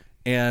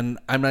 And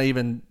I'm not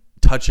even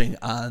touching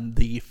on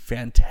the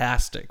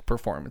fantastic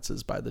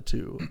performances by the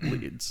two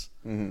leads.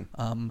 This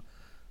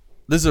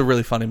is a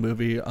really funny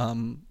movie.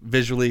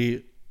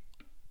 Visually,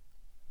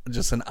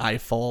 just an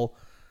eyeful,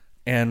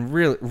 and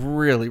really,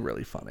 really,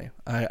 really funny.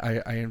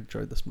 I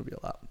enjoyed this movie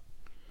a lot.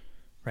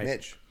 Right.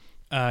 Mitch.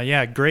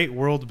 Yeah, great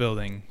world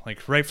building.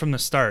 Like right from the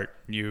start,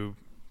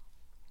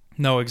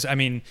 I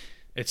mean,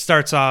 it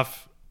starts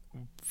off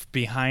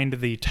behind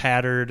the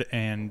tattered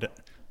and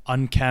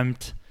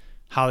unkempt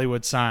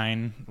Hollywood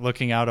sign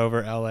looking out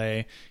over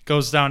LA,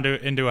 goes down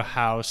into a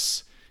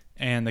house,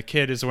 and the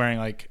kid is wearing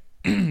like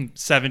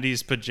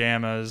 70s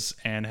pajamas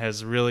and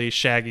has really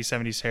shaggy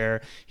 70s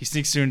hair. He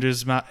sneaks into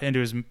his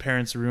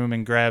parents' room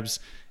and grabs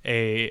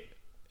a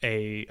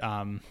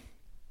Porno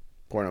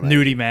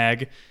nudie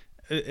mag.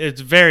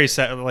 It's very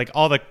set, like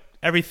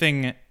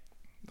everything,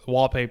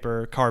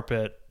 wallpaper,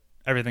 carpet,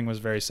 everything was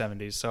very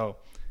 70s. So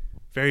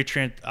very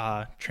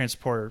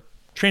transported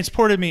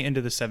me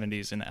into the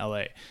 70s in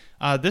LA.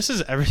 This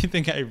is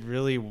everything I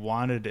really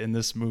wanted in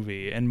this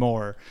movie and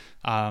more.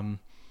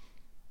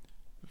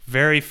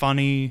 Very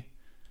funny,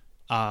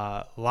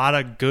 a lot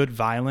of good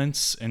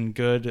violence and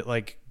good,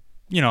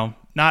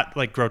 not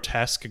like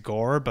grotesque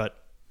gore, but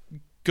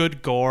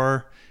good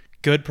gore,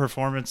 good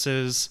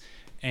performances.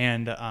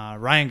 And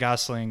Ryan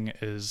Gosling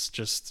this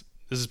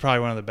is probably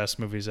one of the best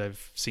movies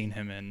I've seen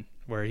him in,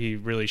 where he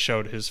really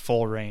showed his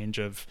full range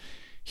of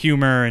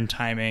humor and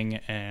timing,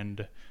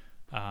 and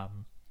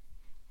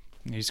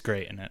he's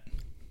great in it.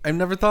 I've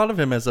never thought of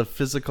him as a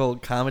physical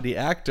comedy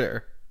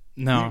actor.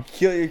 No.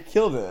 You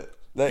killed it.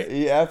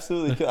 You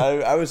absolutely killed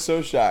it. I was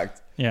so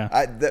shocked.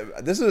 Yeah.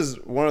 This is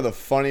one of the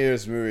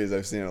funniest movies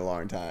I've seen in a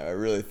long time. I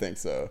really think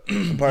so.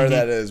 And part of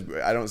that is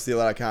I don't see a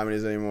lot of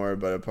comedies anymore,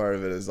 but a part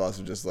of it is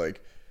also just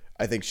like,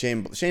 I think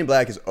Shane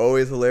Black is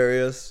always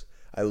hilarious.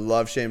 I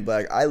love Shane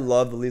Black. I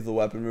love the Lethal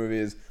Weapon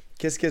movies.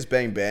 Kiss Kiss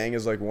Bang Bang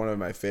is like one of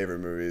my favorite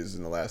movies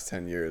in the last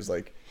 10 years.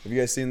 Like, have you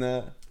guys seen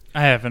that?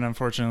 I haven't,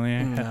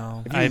 unfortunately.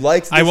 No. If you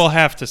liked this, I will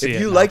have to see it.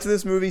 If you now. liked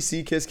this movie,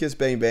 see Kiss Kiss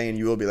Bang Bang, and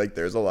you will be like,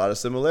 there's a lot of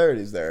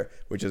similarities there,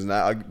 which is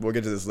not. We'll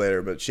get to this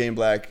later, but Shane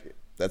Black,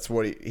 that's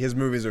what his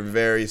movies are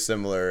very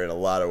similar in a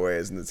lot of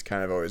ways, and it's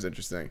kind of always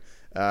interesting.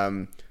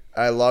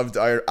 I loved.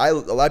 A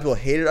lot of people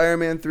hated Iron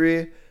Man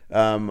 3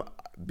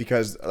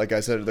 because, like I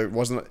said,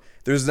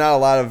 there's not a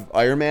lot of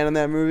Iron Man in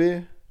that movie.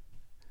 Have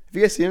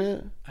you guys seen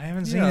it? I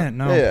haven't seen it.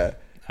 No. Yeah.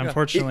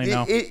 Unfortunately,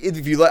 no.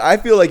 If you like, I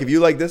feel like if you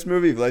like this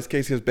movie, if you like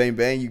Kiss Kiss Bang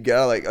Bang, you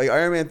gotta like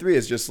Iron Man 3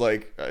 is just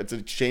like it's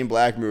a Shane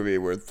Black movie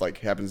where it like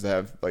happens to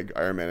have like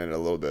Iron Man in it a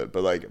little bit,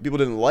 but like people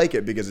didn't like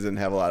it because it didn't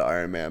have a lot of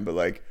Iron Man. But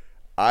like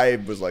I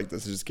was like,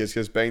 this is just Kiss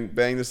Kiss Bang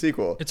Bang the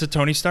sequel. It's a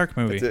Tony Stark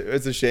movie.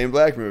 It's a Shane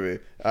Black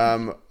movie.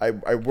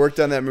 I worked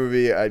on that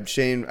movie. I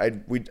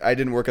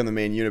didn't work on the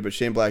main unit, but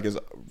Shane Black is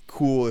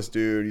coolest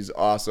dude. He's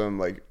awesome.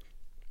 Like.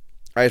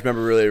 I just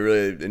remember really,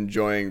 really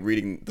enjoying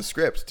reading the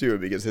scripts too,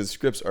 because his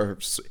scripts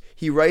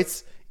he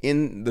writes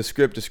in the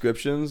script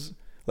descriptions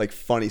like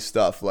funny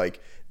stuff.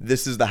 Like,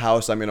 this is the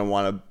house I'm going to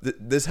want to,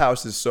 this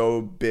house is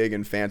so big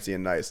and fancy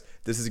and nice.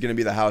 This is going to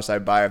be the house I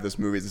buy if this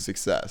movie is a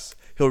success.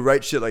 He'll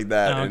write shit like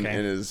that in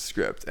his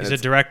script. And he's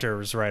a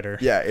director's writer.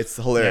 Yeah, it's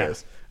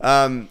hilarious.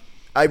 Yeah.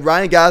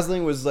 Ryan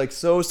Gosling was like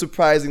so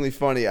surprisingly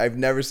funny. I've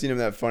never seen him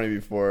that funny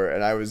before.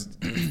 And I was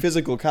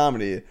physical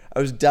comedy. I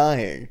was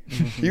dying.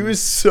 He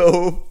was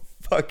so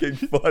fucking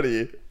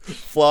funny,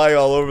 flying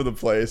all over the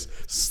place,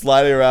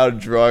 sliding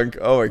around drunk.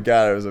 Oh my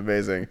god, it was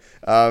amazing.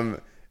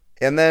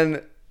 And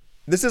then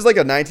this is like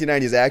a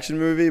 1990s action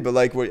movie, but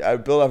like what I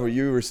build off what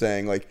you were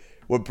saying, like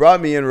what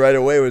brought me in right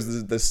away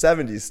was the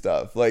 70s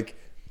stuff. Like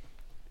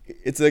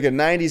it's like a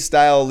 90s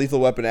style Lethal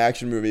Weapon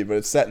action movie, but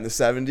it's set in the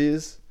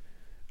 70s.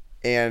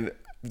 And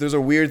there's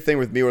a weird thing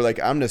with me where like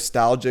I'm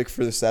nostalgic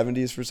for the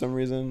 70s for some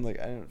reason. Like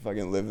I didn't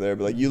fucking live there,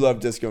 but like you love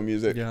disco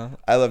music. Yeah.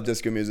 I love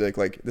disco music.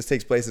 Like this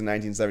takes place in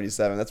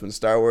 1977. That's when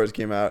Star Wars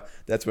came out.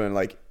 That's when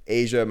like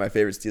Asia, my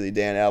favorite Steely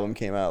Dan album,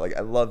 came out. Like I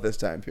love this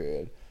time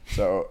period.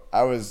 So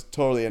I was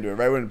totally into it.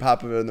 Right when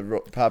Papa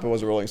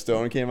Was a Rolling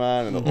Stone came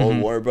on and the old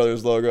Warner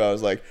Brothers logo, I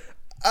was like,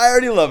 I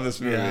already love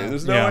this movie. Yeah.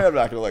 There's no way I'm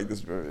not gonna like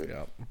this movie.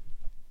 Yeah.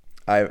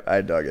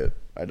 I dug it.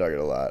 I dug it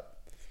a lot.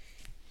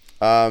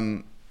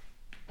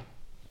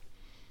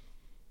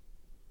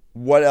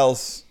 What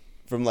else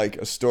from like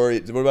a story?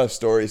 What about a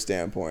story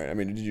standpoint? I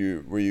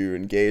mean, were you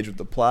engaged with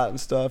the plot and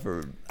stuff,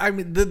 or? I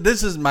mean,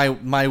 this is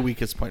my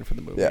weakest point for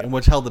the movie, Yeah. and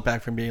which held it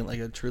back from being like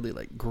a truly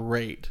like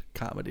great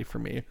comedy for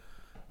me.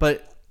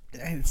 But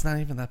it's not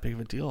even that big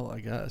of a deal,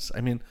 I guess.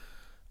 I mean,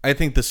 I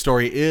think the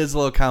story is a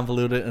little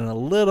convoluted and a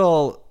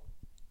little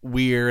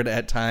weird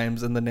at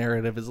times, and the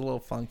narrative is a little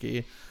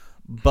funky.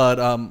 But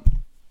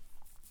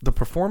the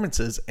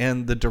performances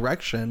and the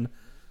direction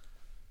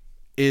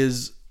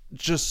is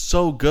just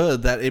so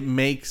good that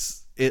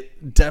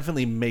it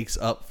definitely makes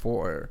up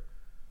for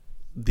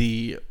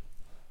the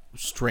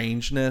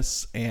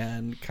strangeness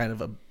and kind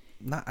of a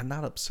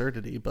not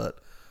absurdity, but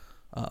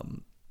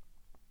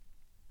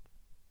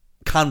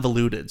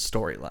convoluted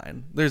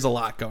storyline. There's a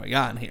lot going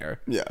on here.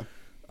 Yeah.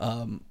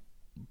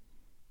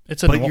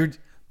 It's a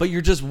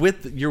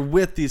You're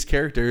with these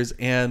characters,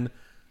 and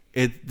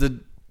the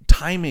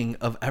timing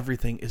of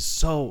everything is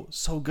so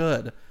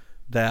good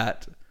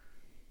that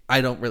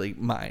I don't really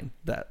mind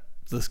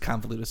this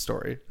convoluted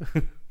story.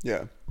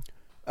 Yeah,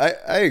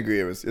 I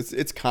agree.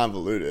 It's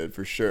convoluted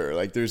for sure.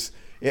 Like I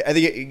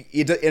think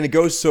it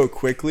goes so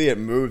quickly. It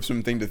moves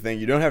from thing to thing.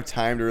 You don't have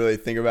time to really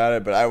think about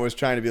it. But I was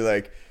trying to be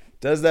like,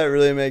 does that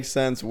really make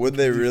sense? Would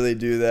they really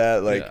do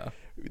that? Like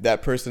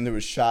that person who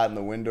was shot in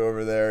the window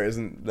over there,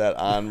 isn't that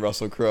on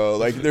Russell Crowe?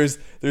 Like there's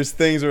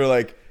things where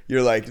like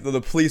you're like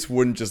the police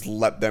wouldn't just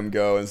let them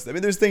go. And I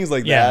mean, there's things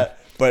like that.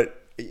 But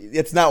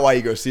it's not why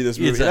you go see this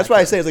movie. Exactly. That's why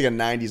I say it's like a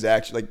 90s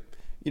action. Like,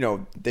 you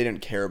know, they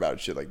didn't care about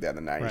shit like that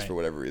in the 90s Right. for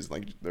whatever reason.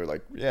 Like, they're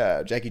like,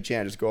 yeah, Jackie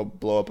Chan, just go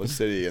blow up a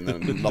city, and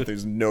then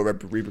there's no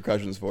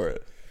repercussions for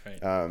it.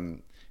 Right.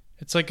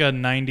 It's like a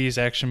 90s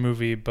action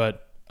movie,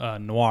 but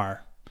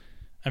noir.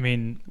 I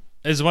mean,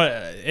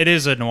 it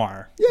is a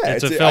noir. Yeah,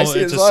 it's a film.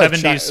 It's a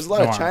 70s There's a lot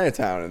noir. of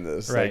Chinatown in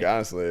this, Right. like,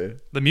 honestly.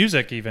 The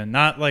music, even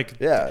not like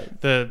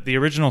the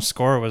original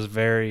score was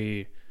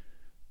very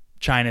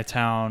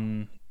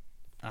Chinatown.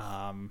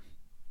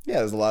 Yeah,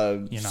 there's a lot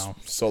of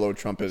solo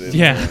trumpet in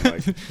there, and,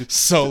 like,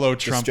 solo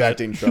trumpet,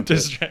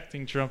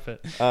 distracting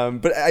trumpet.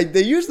 But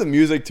they use the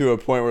music to a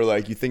point where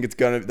like you think it's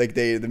gonna like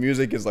the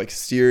music is like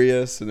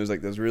serious, and there's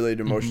like this really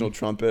emotional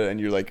trumpet, and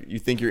you're like you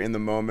think you're in the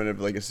moment of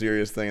like a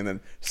serious thing, and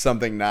then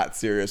something not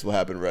serious will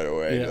happen right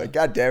away. You're like,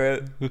 God damn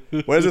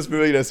it, when is this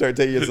movie gonna start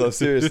taking itself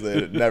seriously?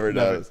 And it never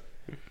does.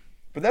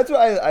 But that's what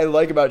I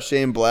like about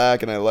Shane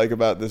Black, and I like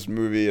about this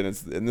movie, and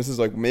this is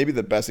like maybe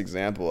the best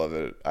example of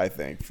it, I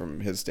think, from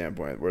his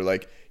standpoint, where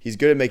like he's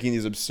good at making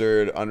these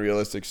absurd,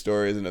 unrealistic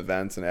stories and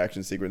events and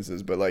action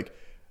sequences, but like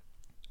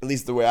at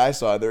least the way I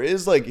saw it, there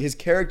is like his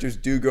characters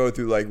do go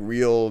through like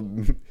real,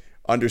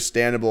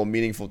 understandable,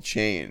 meaningful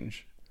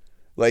change.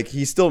 Like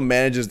he still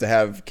manages to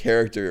have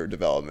character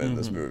development in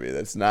this movie.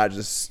 That's not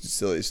just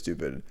silly,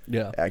 stupid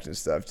action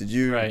stuff. Did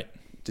you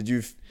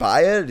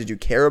buy it? Did you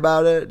care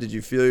about it? Did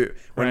you feel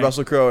when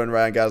Russell Crowe and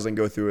Ryan Gosling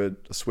go through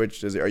a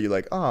switch? Are you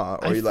like,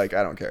 or are you like,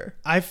 I don't care?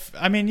 I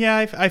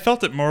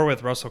felt it more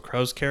with Russell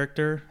Crowe's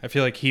character. I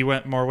feel like he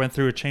went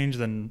through a change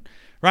than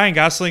Ryan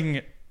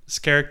Gosling's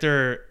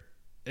character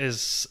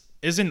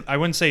isn't. I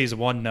wouldn't say he's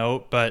one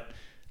note, but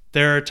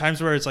there are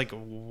times where it's like,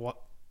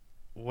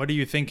 what are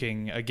you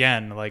thinking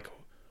again? Like,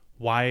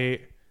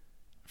 why?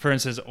 For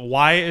instance,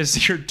 why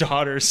is your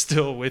daughter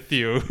still with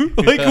you?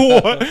 Like,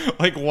 what?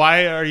 Like,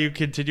 why are you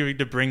continuing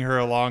to bring her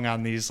along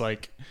on these,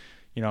 like,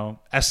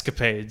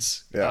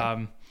 escapades?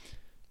 Yeah.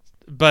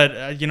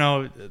 But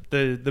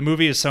the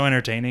movie is so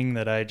entertaining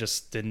that I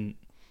just didn't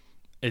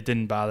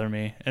bother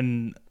me,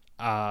 and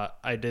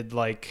I did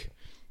like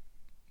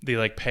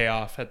the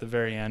payoff at the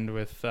very end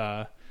with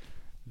Ryan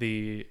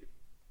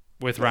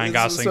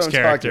Gosling's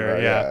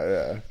character.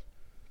 Yeah.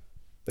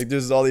 Like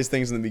there's all these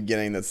things in the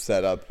beginning that's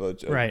set up,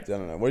 but right. I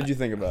don't know. What did you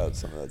think about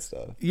some of that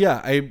stuff?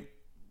 Yeah, I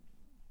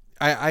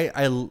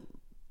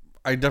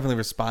definitely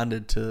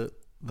responded to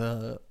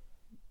the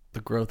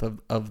growth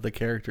of the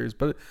characters,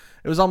 but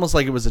it was almost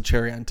like it was a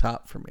cherry on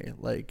top for me.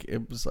 Like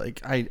it was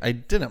like I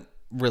didn't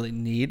really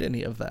need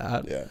any of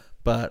that. Yeah.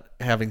 But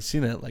having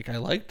seen it, like I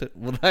liked it.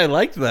 Well, I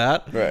liked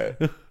that. Right.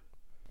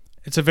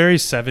 It's a very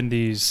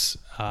 70s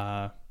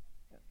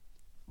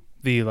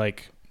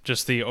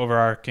the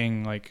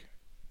overarching like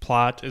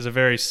plot is a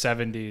very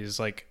 70s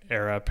like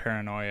era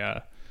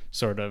paranoia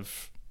sort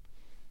of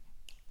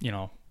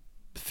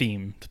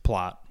themed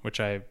plot, which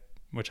I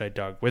which I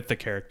dug with the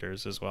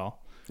characters as well.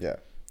 Yeah.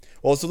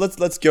 Well, so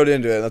let's get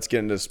into it. Let's get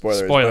into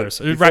spoilers. Spoilers.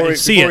 But before Right,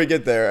 see before it. we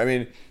get there, I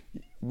mean,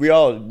 we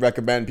all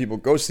recommend people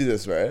go see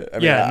this, right? I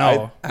mean, Yeah,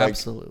 no,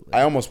 absolutely.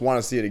 I almost want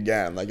to see it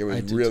again. Like, it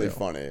was do really too.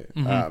 funny.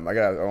 Mm-hmm. I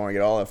want to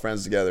get all our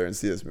friends together and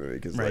see this movie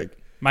because, Right.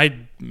 like,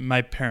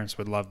 My parents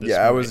would love this.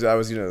 yeah, movie. I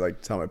was gonna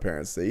like tell my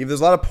parents that there's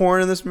a lot of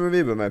porn in this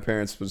movie, but my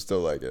parents would still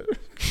like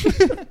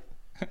it.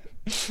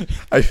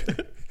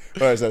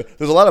 What I said,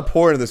 there's a lot of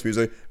porn in this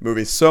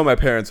movie, so my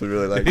parents would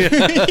really like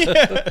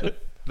it.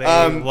 They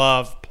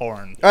love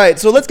porn. All right,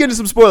 so let's get into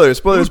some spoilers.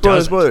 Spoilers.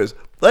 doesn't?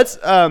 Let's.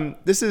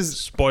 This is.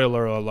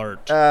 Spoiler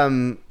alert.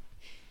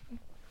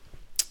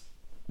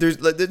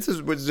 This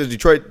is a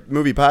Detroit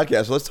movie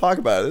podcast. So let's talk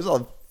about it. There's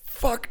a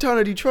fuck ton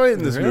of Detroit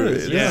in this There movie.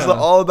 is, This yeah. is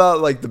all about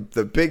like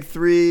the big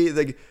three.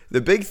 Like the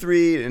big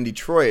three in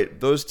Detroit.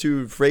 Those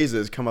two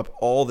phrases come up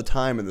all the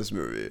time in this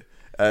movie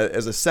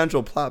as a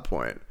central plot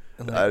point.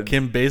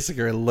 Kim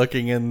Basinger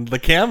looking in the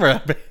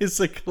camera,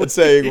 basically.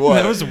 Saying what?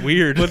 That was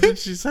weird. What did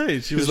she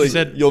say? She was Like,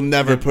 said- you'll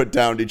never put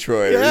down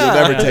Detroit. Or Yeah.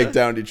 you'll never take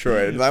down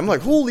Detroit. And I'm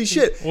like, holy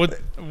shit.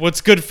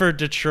 What's good for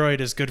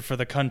Detroit is good for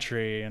the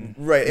country, and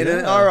Right. And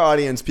in our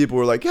audience, people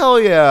were like, hell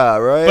yeah,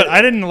 right? but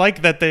I didn't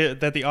like that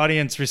the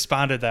audience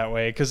responded that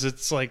way, because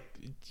it's like,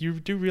 you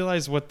do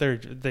realize what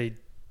they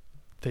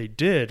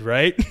did,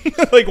 right?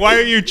 Like, why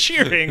are you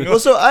cheering? Well,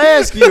 so I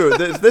ask you,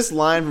 this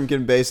line from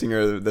Kim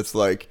Basinger that's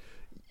like,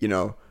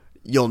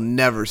 you'll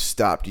never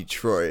stop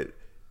Detroit.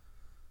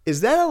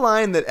 Is that a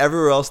line that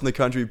everywhere else in the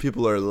country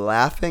people are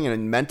laughing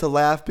and meant to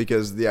laugh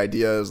because the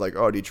idea is like,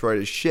 oh, Detroit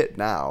is shit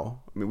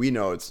now? I mean, we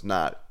know it's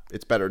not.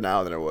 It's better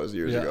now than it was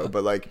years ago.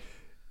 But like,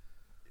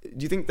 do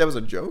you think that was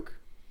a joke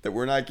that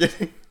we're not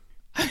getting?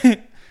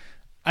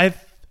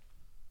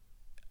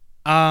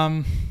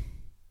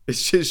 It's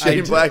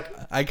Shane Black.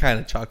 I kind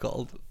of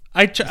chuckled.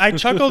 I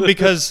chuckled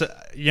because,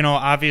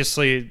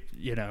 obviously,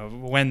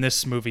 when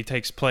this movie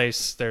takes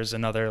place, there's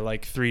another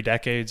like 3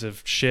 decades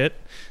of shit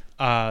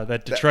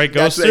that Detroit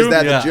goes through. Is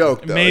that Yeah. the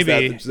joke, though? Maybe,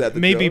 Is that the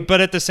maybe, joke?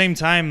 but at the same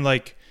time,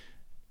 like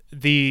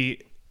the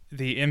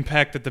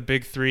impact that the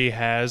big three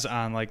has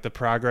on like the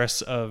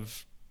progress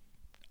of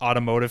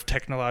automotive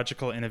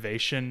technological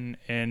innovation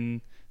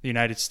in the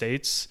United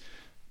States.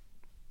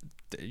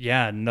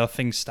 Yeah,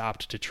 nothing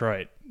stopped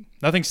Detroit.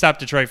 Nothing stopped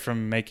Detroit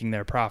from making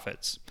their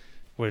profits,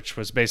 which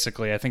was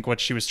basically, I think, what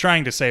she was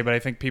trying to say. But I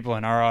think people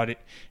in our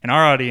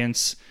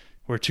audience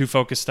were too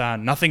focused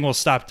on nothing will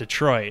stop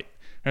Detroit.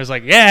 And it was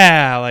like,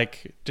 yeah,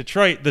 like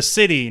Detroit, the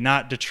city,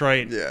 not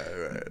Detroit, Yeah,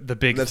 right. the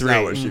big That's three.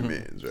 not what she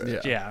means,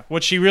 right? Yeah,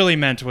 what she really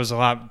meant was a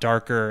lot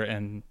darker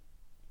and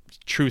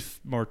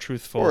more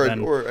truthful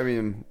than. Or I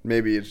mean,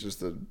 maybe it's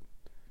just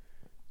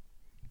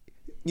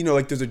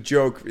like there's a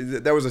joke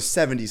that was a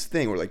 70s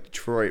thing where like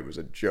Detroit was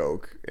a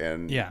joke,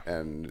 and Yeah.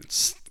 and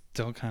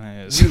Still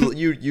kind of is.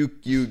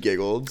 you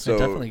giggled. So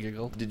definitely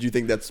giggled. Did you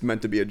think that's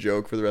meant to be a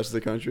joke for the rest of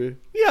the country?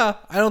 Yeah,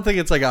 I don't think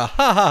it's like a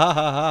ha ha ha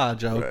ha ha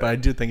joke, Right. but I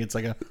do think it's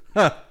like a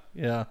ha.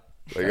 Yeah.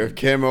 Like if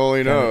Kim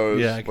only knows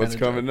yeah, what's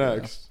kinda coming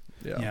joke, next.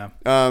 Yeah.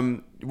 Yeah.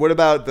 What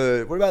about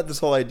this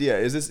whole idea?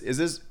 Is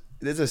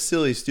this a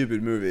silly,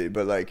 stupid movie?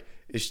 But like,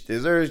 is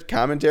there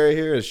commentary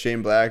here? Is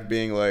Shane Black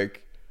being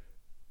like,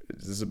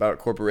 is this about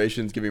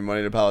corporations giving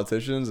money to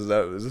politicians?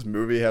 Does this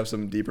movie have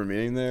some deeper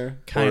meaning there?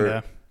 Kind Or-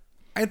 of.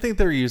 I think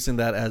they're using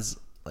that as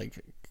like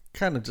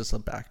kind of just a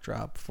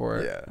backdrop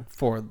for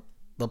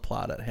the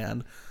plot at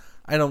hand.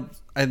 I don't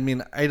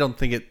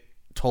think it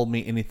told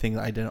me anything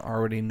I didn't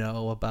already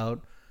know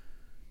about.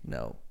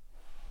 No.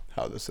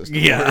 how the system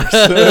Yeah. works.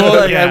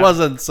 Like, Yeah. I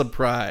wasn't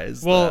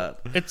surprised. Well,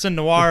 that. it's a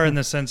noir in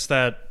the sense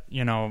that,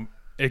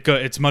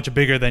 it's much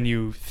bigger than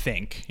you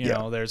think. You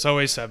know, there's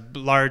always a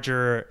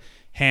larger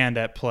hand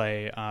at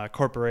play,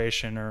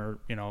 corporation or,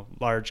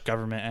 large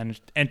government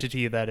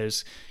entity that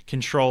is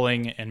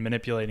controlling and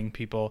manipulating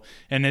people.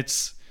 And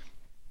it's,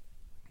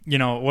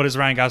 what does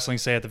Ryan Gosling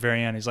say at the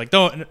very end? He's like,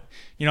 don't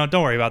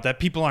worry about that.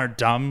 People aren't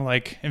dumb.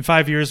 Like in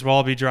 5 years, we'll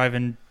all be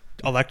driving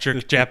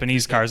electric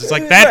Japanese cars. It's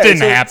like, that Right, didn't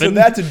so happen.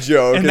 that's a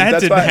joke. And that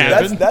that's didn't why,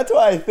 happen. That's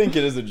why I think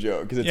it is a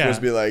joke, because it's Yeah. supposed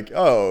to be like,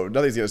 oh,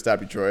 nothing's going to stop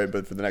Detroit,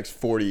 but for the next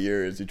 40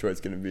 years,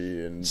 Detroit's going to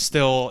be in.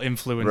 Still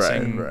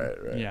influencing Right.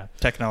 yeah,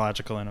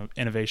 technological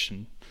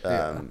innovation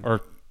Um,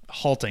 or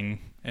halting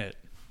it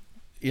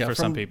for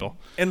some people.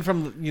 And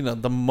from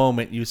the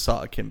moment you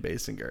saw Kim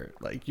Basinger,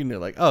 like you knew,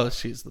 like, oh,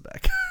 she's the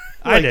back.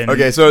 I didn't.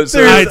 Okay, so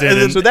I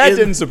didn't. So that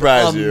didn't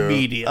surprise you.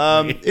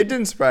 Immediately. It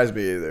didn't surprise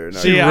me either. No,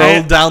 She See,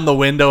 rolled down the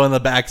window in the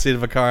backseat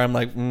of a car. I'm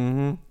like,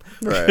 mm-hmm.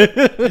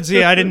 right.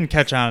 See, I didn't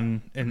catch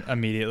on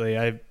immediately.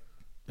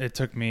 It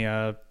took me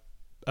a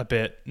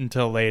bit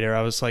until later.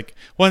 I was like,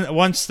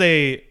 once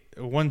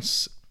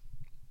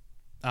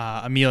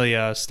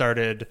Amelia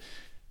started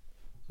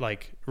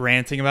like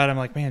ranting about it, I'm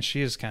like, man,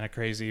 she is kind of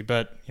crazy.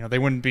 But she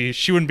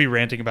wouldn't be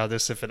ranting about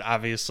this if it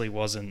obviously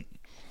wasn't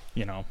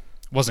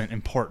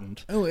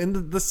important. Oh,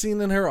 and the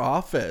scene in her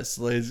office,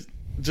 like,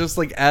 just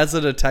like as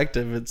a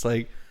detective, it's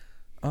like,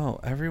 oh,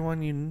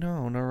 everyone you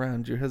know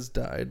around you has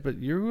died, but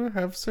you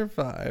have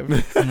survived.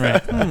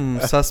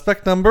 Right.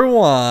 Suspect number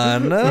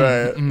one.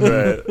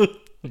 Right.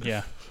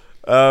 Yeah.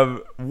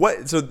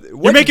 What? So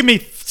what? You're making me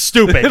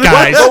stupid,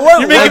 guys. what-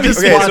 You're making me okay,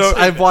 stupid. so-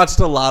 I've watched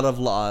a lot of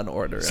Law and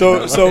Order. in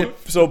my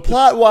So life.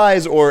 plot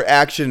wise or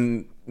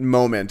action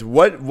moment,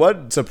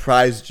 what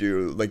surprised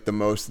you like the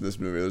most in this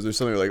movie? Was there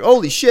something you're like,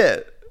 holy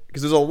shit?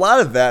 Because there's a lot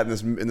of that in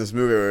this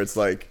movie where it's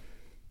like,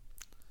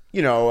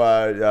 you know,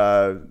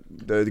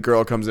 the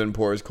girl comes in,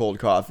 pours cold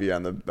coffee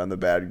on the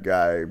bad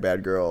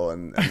girl,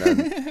 and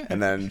then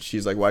and then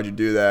she's like, why'd you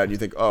do that? And you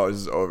think, oh, this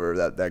is over.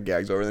 That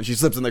gag's over. And then she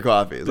slips in the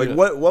coffee. It's like, Yeah.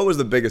 what was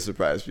the biggest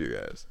surprise for you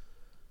guys?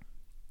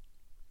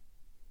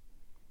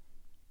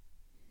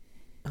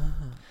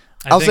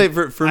 I'll say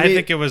for me, I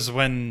think it was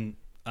when.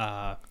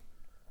 I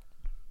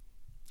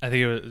think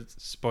it was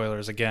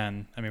spoilers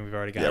again. I mean, we've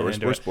already gotten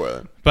into we're it.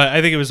 spoiling. But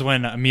I think it was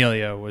when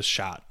Amelia was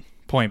shot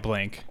point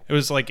blank. It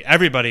was like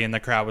everybody in the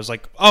crowd was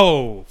like,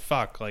 "Oh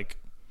fuck!" Like,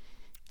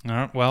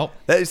 well,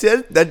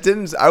 That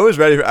didn't. I was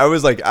ready.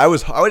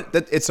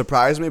 It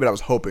surprised me, but I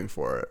was hoping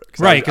for it.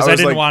 right? Because I was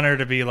didn't like, want her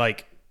to be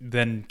like,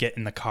 then get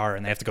in the car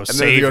and they have to go And then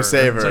save they her. go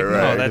save It's her, like,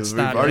 right, no, that's 'cause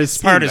we've not. already This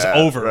part seen is that,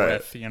 over right,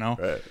 with. You know.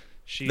 Right.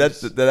 She's,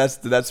 Did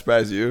that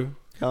surprise you,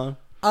 Colin?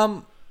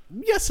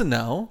 Yes and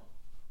no.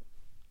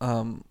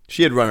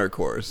 She had run her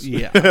course.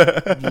 Yeah.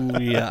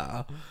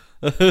 Yeah.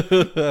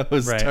 I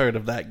was Right. tired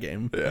of that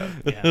game.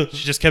 yeah,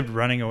 she just kept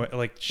running away.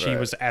 Like she Right.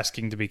 was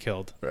asking to be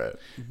killed. Right.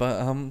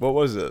 But What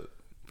was it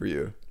for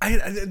you?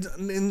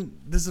 and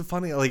this is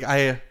funny. Like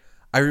I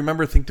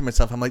remember thinking to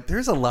myself, I'm like,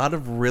 there's a lot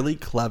of really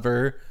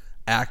clever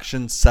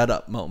action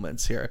setup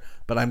moments here,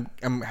 but I'm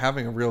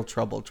having a real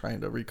trouble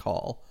trying to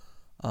recall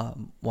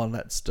one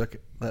that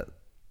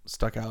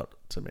stuck out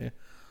to me.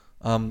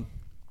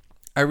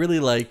 I really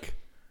like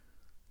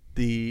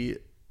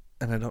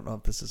and I don't know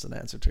if this is an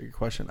answer to your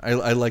question.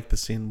 I like the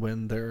scene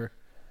when they're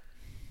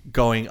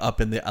going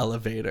up in the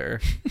elevator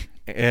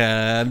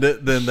and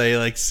then they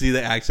like see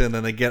the action and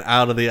then they get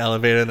out of the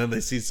elevator and then they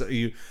see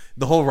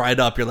the whole ride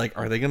up. You're like,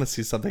 are they going to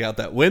see something out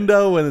that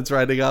window when it's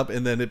riding up?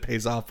 And then it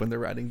pays off when they're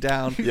riding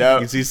down. Yeah.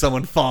 You see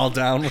someone fall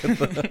down with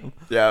them.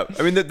 Yeah,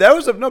 I mean that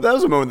was a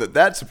moment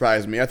that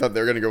surprised me. I thought they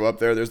were gonna go up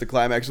there. There's the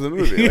climax of the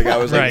movie. Like I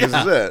was like, Right.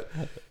 this is it.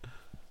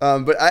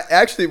 But I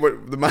actually,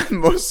 my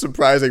most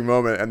surprising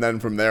moment, and then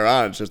from there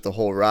on, it's just the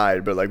whole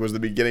ride. But like, was the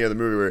beginning of the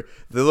movie where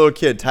the little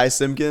kid Ty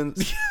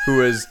Simpkins,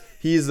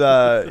 he's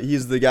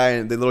the guy,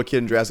 the little kid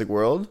in Jurassic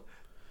World,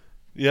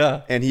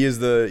 Yeah. and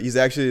he's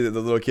actually the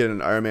little kid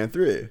in Iron Man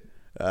 3.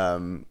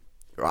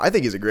 I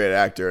think he's a great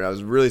actor, and I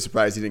was really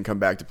surprised he didn't come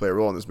back to play a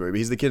role in this movie.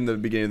 He's the kid in the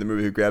beginning of the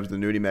movie who grabs the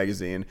nudie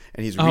magazine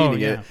and he's reading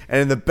yeah. it,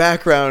 and in the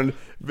background,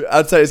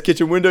 outside his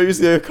kitchen window, you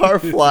see a car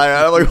fly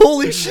out. I'm like,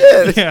 holy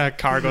shit! Yeah,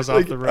 car goes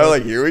off the road. I'm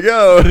like, here we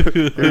go.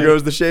 Here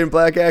goes the Shane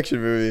Black action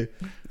movie.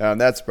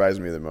 That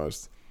surprised me the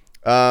most.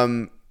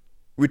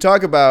 We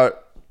talk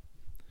about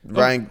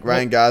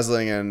Ryan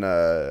Gosling and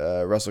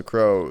Russell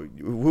Crowe.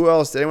 Who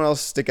else? Did anyone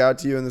else stick out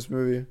to you in this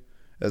movie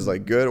as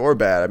like good or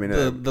bad? I mean,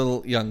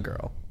 The young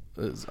girl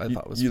I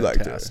thought was you liked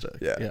her. fantastic.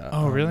 Yeah.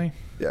 oh, really?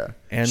 yeah,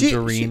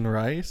 Angerine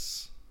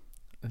Rice.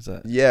 Is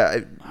that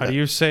How do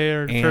you say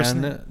her first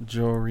name?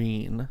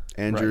 Angerine?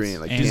 Angerine, Rice.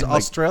 like She's like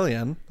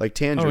Australian.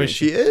 Tangerine. Oh, is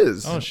she she?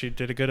 is. Oh, she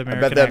did a good I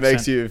American bet that accent.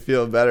 makes you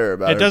feel better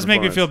about It her does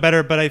make me feel performance.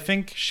 better, but I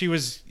think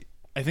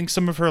I think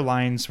some of her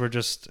lines were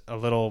just a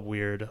little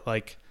weird.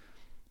 Like,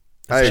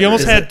 I she agree.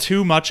 almost Is had it-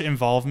 too much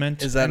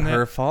involvement. Is that in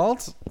her it.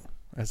 fault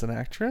as an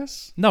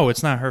actress? No,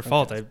 it's not her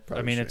fault. I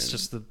probably mean, it's Shane.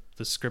 just the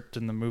script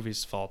and the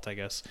movie's fault, I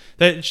guess.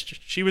 That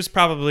she was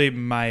probably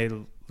my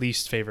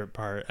least favorite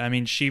part. I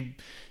mean,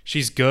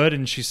 she's good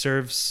and she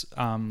serves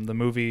the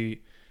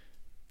movie.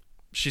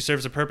 She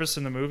serves a purpose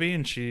in the movie,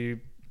 and she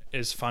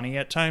is funny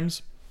at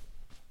times.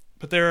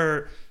 But there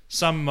are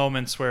some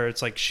moments where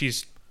it's like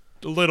she's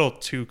a little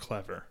too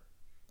clever.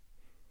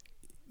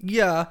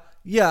 Yeah.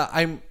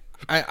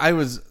 I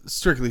was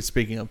strictly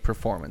speaking of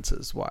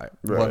performances. What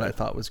Right. I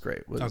thought was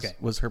great Okay.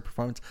 was her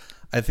performance.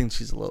 I think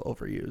she's a little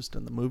overused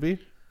in the movie.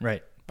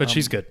 Right. But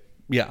she's good.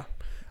 Yeah.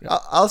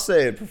 I'll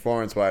say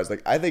performance-wise,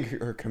 like I think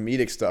her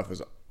comedic stuff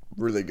was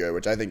really good,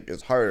 which I think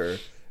is harder.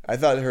 I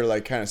thought her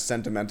like kind of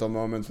sentimental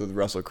moments with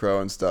Russell Crowe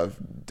and stuff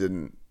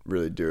didn't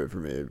really do it for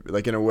me.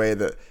 Like in a way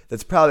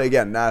that's probably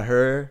again not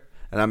her,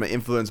 and I'm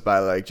influenced by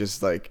like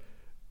just like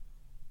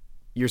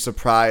you're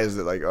surprised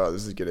that like oh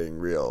this is getting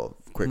real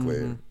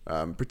quickly.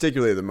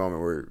 Particularly the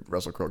moment where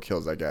Russell Crowe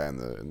kills that guy in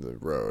the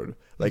road.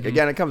 Like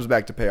again, it comes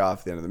back to pay off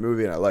at the end of the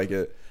movie, and I like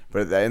it.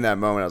 But in that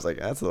moment, I was like,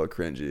 that's a little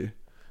cringy.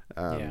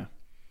 Yeah.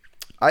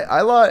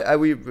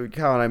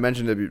 Colin, I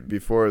mentioned it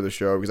before the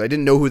show because I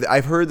didn't know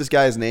I've heard this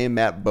guy's name,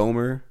 Matt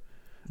Bomer.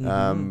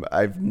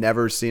 I've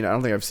never seen. I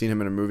don't think I've seen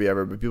him in a movie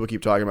ever, but people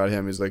keep talking about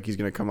him. He's like he's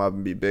gonna come up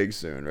and be big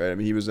soon, right? I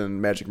mean, he was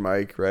in Magic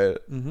Mike, right?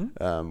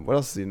 What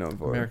else is he known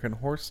for? American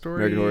Horror Story.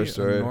 American Horror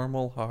Story. A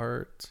Normal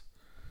Heart.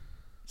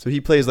 So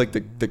he plays like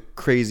the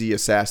crazy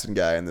assassin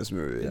guy in this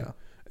movie. Yeah.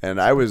 And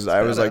I was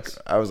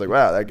badass. like,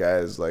 wow, that guy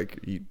is like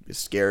he's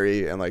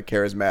scary and like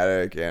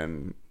charismatic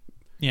and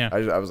Yeah.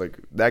 I was like,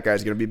 that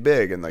guy's gonna be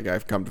big, and like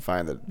I've come to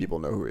find that people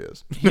know who he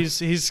is.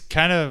 He's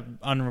kind of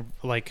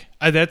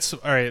that's all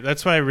right.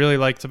 That's what I really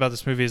liked about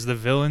this movie is the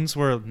villains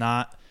were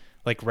not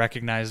like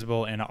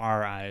recognizable in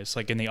our eyes,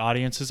 like in the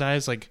audience's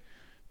eyes. Like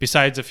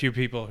besides a few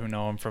people who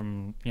know him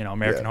from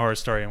American Horror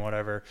Story and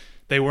whatever,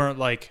 they weren't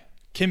like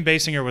Kim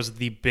Basinger was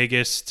the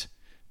biggest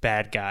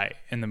bad guy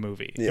in the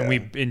movie, and we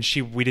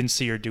didn't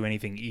see her do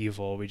anything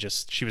evil.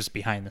 She was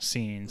behind the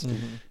scenes.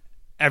 Mm-hmm.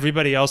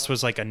 Everybody else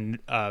was like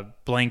a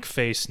blank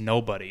face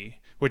nobody,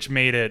 which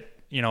made it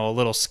a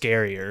little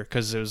scarier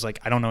because it was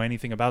like I don't know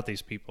anything about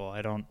these people.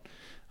 I don't,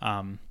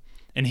 and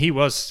he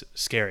was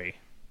scary,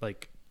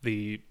 like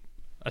the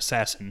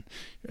assassin.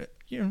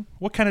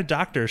 What kind of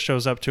doctor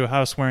shows up to a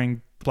house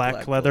wearing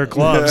black leather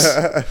gloves?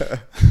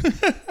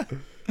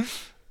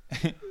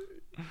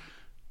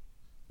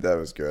 That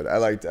was good. I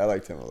liked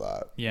him a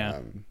lot. Yeah.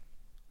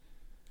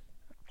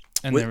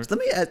 Let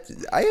me add.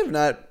 I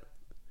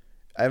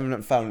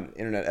haven't found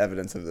internet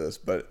evidence of this,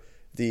 but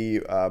the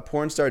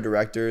porn star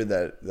director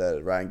that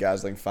Ryan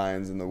Gosling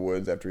finds in the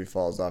woods after he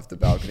falls off the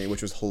balcony,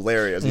 which was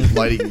hilarious. He's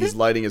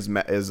lighting his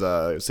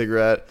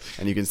cigarette,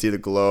 and you can see the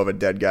glow of a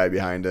dead guy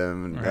behind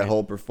him, and that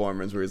whole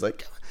performance where he's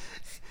like,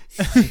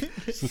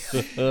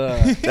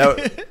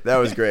 that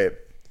was great.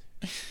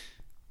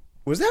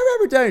 Was that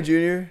Robert Downey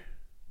Jr.?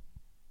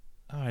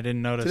 Oh, I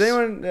didn't notice. Did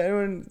anyone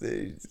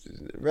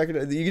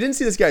recognize? You didn't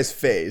see this guy's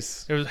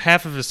face. It was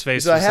half of his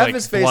face So was half like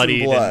his face in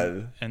bloodied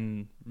blood.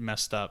 and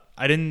messed up.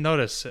 I didn't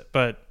notice it,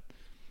 but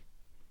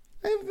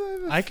I have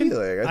a I can-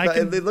 feeling. I thought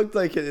can- it looked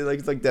like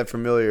that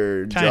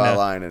familiar Kinda.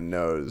 jawline and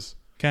nose.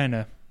 kind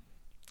of.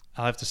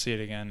 I'll have to see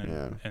it again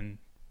and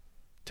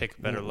take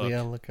a better look.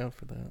 Yeah, look out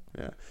for that.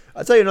 Yeah,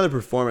 I'll tell you another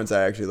performance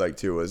I actually liked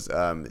too was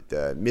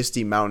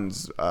Misty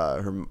Mountain's.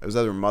 Was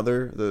that her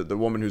mother, the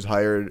woman who's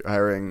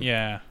hiring?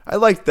 Yeah. I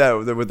liked that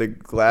with the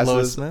glasses.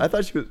 Lois Smith? I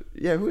thought she was.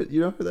 Yeah, who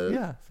you know who that is?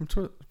 Yeah,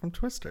 from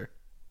Twister.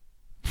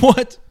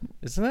 What?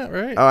 Isn't that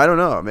right? Oh, I don't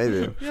know.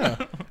 Maybe. Yeah.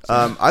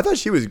 I thought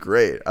she was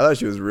great. I thought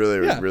she was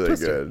really Yeah, really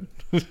Twister.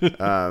 good.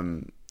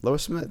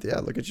 Lois Smith. Yeah,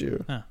 look at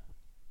you. Huh.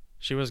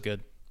 She was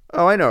good.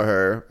 Oh, I know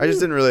her. I just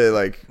didn't really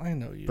I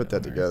know you. put know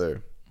that her.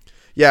 together.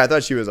 Yeah, I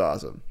thought she was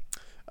awesome.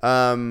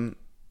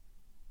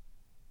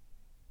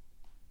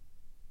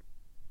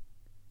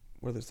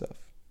 What other stuff?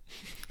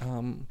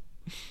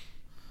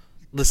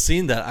 The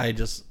scene that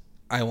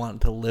I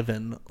wanted to live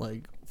in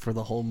like for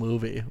the whole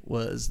movie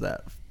was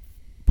that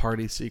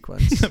party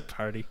sequence.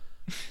 Party.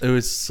 It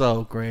was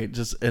so great.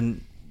 Just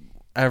in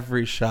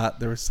every shot,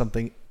 there was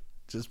something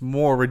just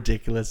more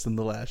ridiculous than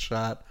the last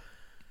shot.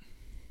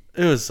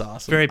 It was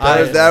awesome. Very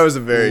That was a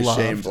very loved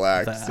Shane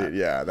Black that. scene.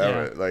 Yeah,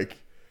 that was like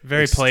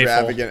Very playful.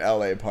 extravagant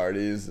LA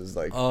parties is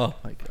like Oh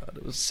my god,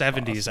 it was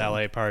 70s awesome.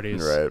 LA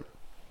parties. right.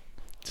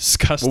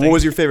 Disgusting. Well, what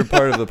was your favorite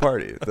part of the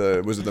party?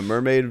 Was it the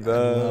mermaid? I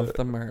love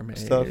the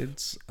mermaids.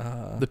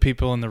 the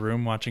people in the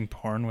room watching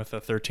porn with a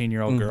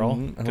 13-year-old girl?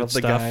 Mhm. I Good love the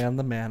stuff. guy on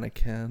the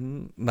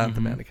mannequin. Not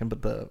the mannequin,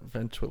 but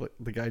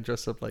the guy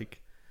dressed up like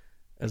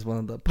as one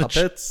of the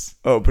puppets.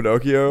 Oh,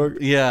 Pinocchio.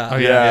 Yeah. Oh,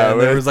 yeah, And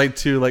there was like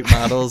two like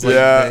models. Like,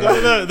 Yeah.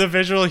 they- The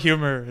visual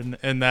humor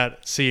in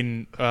that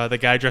scene, the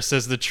guy dressed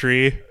as the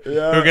tree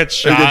Yeah. who gets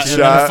Who shot gets and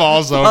shot. then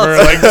falls over.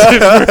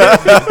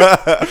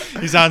 Like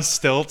he's on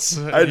stilts.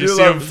 I You do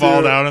see him love,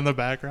 fall too. down in the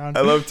background.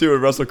 I love too when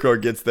Russell Crowe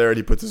gets there and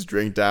he puts his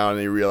drink down and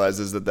he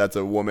realizes that that's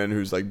a woman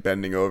who's like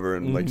bending over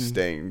and like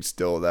staying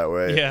still that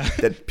way. Yeah.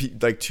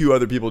 That like two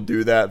other people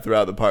do that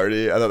throughout the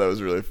party. I thought that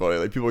was really funny.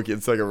 Like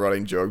it's like a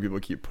running joke. People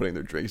keep putting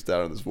their drinks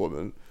down on this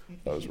woman.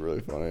 That was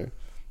really funny.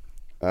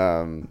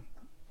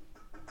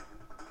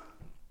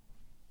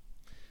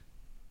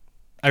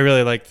 I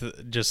really liked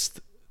just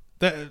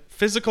the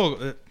physical.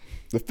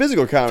 The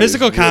physical comedy.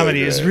 Physical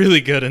comedy is great.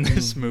 really good in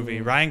this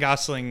movie. Ryan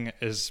Gosling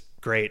is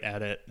great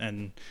at it,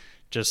 and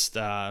just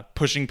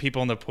pushing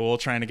people in the pool,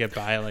 trying to get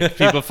by, like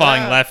people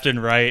falling left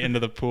and right into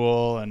the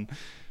pool, and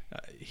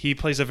he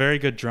plays a very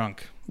good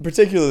drunk.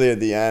 Particularly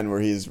at the end where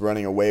he's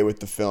running away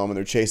with the film and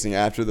they're chasing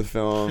after the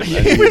film. And he,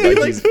 he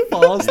like he's-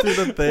 falls through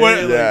the thing.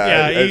 What-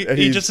 Yeah, he and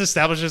he's- just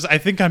establishes, I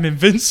think I'm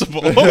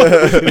invincible.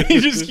 He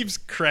just keeps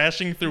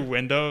crashing through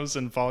windows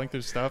and falling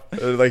through stuff.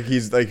 like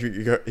he's like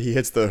he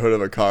hits the hood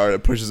of a car and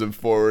it pushes him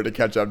forward to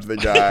catch up to the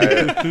guy,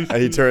 and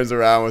he turns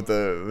around with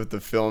the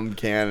film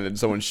can and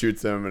someone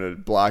shoots him and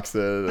it blocks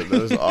it. And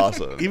that was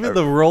awesome. Even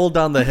the roll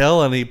down the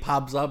hill and he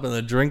pops up and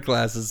the drink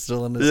glass is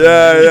still in his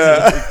hand.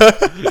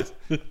 yeah.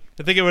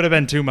 I think it would have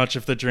been too much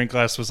if the drink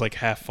glass was like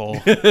half full.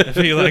 If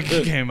he like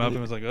came up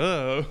and was like,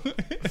 oh.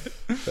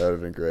 That would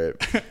have been great.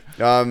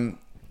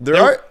 There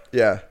are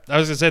I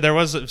was gonna say there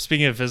was,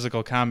 speaking of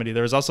physical comedy,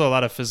 there was also a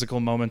lot of physical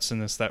moments in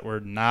this that were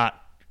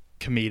not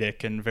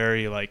comedic and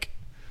very like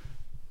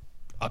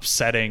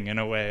upsetting in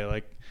a way,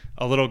 like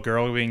a little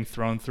girl being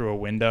thrown through a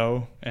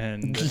window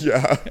and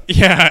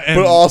yeah, and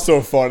but also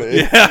funny.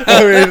 Yeah.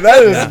 I mean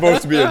that is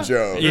supposed to be a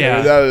joke. Yeah. I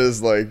mean, that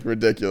is like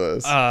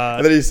ridiculous.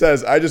 And then he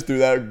says, "I just threw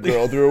that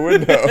girl through a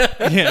window."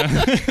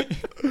 yeah.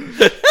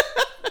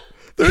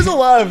 There's a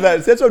lot of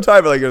that. That's what I'm talking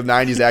about, like a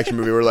 '90s action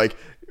movie where like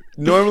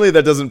Normally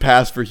that doesn't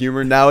pass for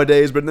humor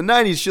nowadays, but in the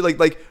 90s, shit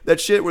like that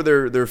shit where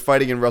they're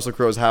fighting in Russell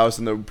Crowe's house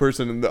and the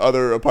person in the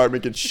other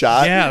apartment gets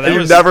shot. Yeah, that and you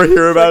was- never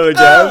hear about it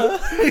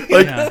again.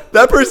 Like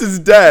that person's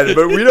dead,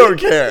 but we don't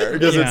care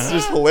because it's Yeah.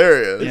 just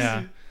hilarious.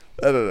 Yeah.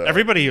 I don't know.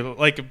 Everybody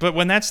but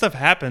when that stuff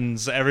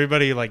happens,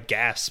 everybody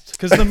gasped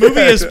because the movie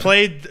is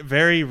played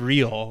very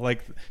real.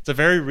 Like it's a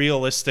very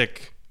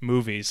realistic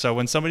movie. So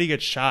when somebody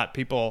gets shot,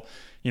 people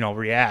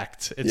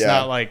react. It's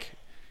not like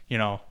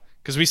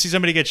because we see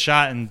somebody get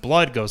shot and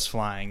blood goes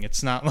flying.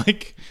 It's not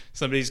like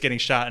somebody's getting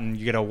shot and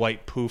you get a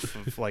white poof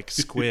of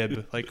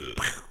squib like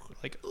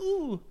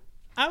ooh,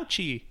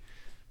 ouchie.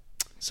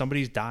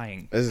 Somebody's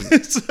dying.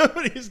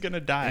 Somebody's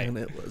gonna die. And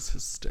it was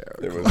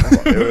hysterical.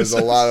 It was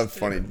a lot of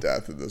funny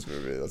death in this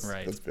movie.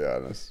 Let's be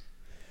honest.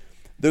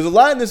 There's a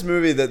lot in this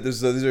movie that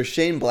these are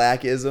Shane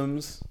Black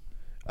isms.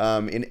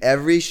 In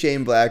every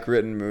Shane Black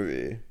written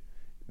movie,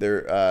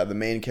 the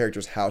main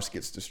character's house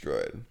gets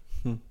destroyed.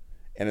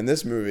 And in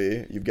this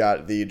movie, you've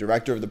got the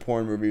director of the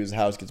porn movie whose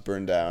house gets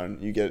burned down.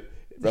 You get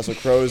Russell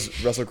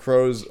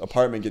Crowe's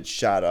apartment gets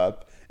shot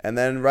up, and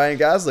then Ryan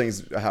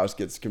Gosling's house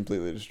gets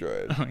completely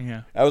destroyed. Oh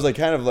yeah. I was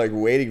kind of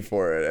waiting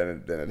for it,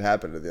 and then it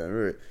happened at the end of the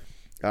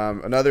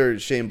movie. Another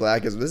Shane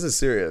Black is this is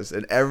serious.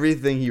 In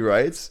everything he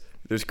writes,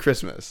 there's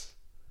Christmas,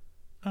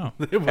 Oh.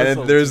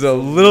 and there's a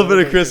little bit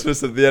of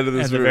Christmas at the end of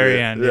this At the movie.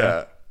 very end,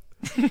 yeah.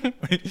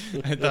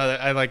 I thought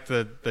I liked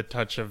the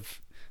touch of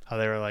how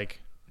they were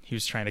he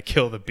was trying to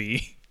kill the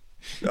bee.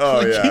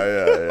 Oh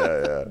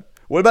yeah.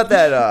 What about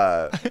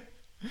that?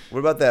 What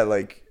about that?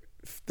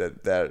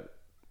 That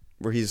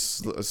where he's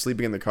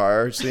sleeping in the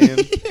car scene.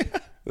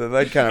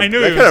 That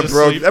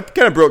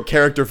kind of broke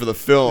character for the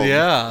film.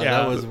 Yeah, Yeah.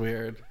 that was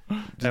weird.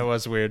 That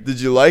was weird. Did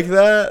you like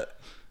that?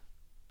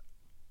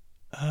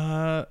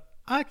 I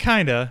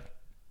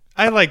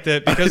liked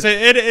it because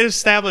it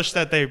established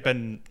that they've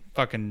been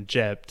fucking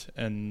gypped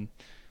and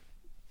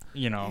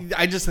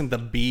I just think the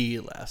bee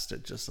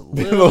lasted just a A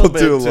little, little bit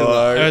too too long.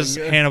 long. it was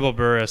Hannibal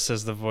Buress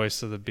as the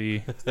voice of the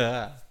bee.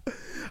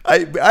 I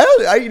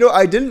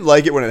didn't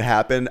like it when it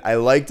happened. I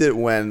liked it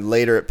when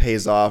later it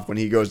pays off when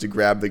he goes to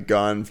grab the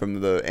gun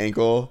from the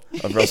ankle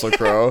of Russell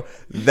Crowe.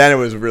 Then it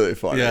was really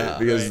funny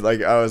because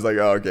I was like,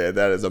 oh, okay,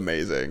 that is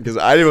amazing because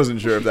I wasn't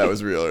sure if that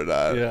was real or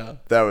not. Yeah.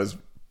 That was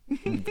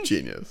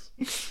genius.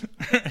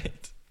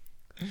 Right.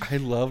 I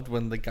loved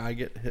when the guy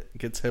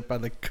gets hit by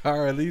the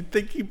car and you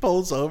think he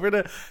pulls over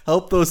to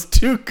help those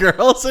two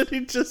girls and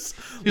he's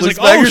like,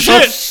 back "Oh, and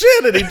goes,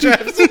 shit." and he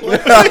drives away.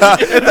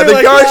 And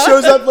the guy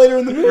shows up later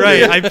in the movie.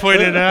 Right, I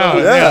pointed out.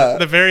 Yeah.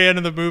 The very end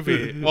of the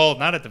movie. Well,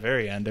 not at the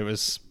very end. It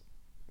was,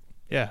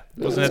 it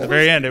wasn't at the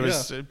very end. It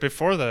was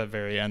before the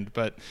very end.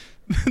 But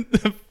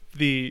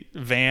the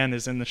van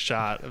is in the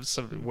shot of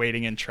some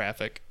waiting in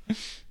traffic.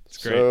 It's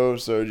great.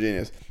 So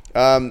genius.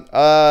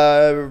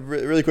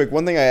 Really quick,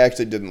 one thing I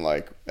actually didn't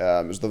like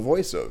is the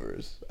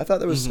voiceovers. I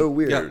thought that was so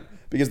weird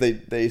because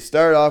they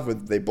start off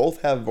with they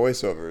both have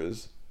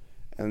voiceovers,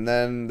 and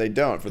then they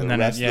don't for the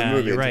rest of the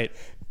movie. You're right.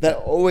 That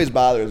always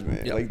bothers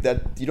me. Like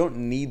that, you don't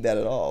need that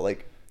at all.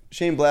 Like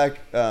Shane Black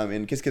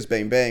in Kiss Kiss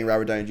Bang Bang,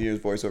 Robert Downey Jr.'s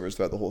voiceovers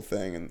throughout the whole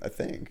thing, and I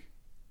think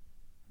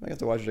I have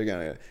to watch it again.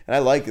 And I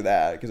like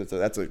that because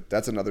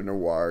that's another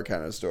noir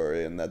kind of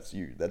story, and that's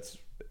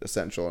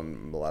essential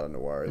in a lot of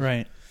noirs.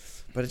 Right.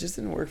 But it just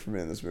didn't work for me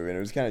in this movie, and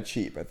it was kind of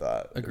cheap. I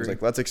thought it was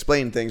Agreed. let's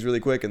explain things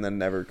really quick and then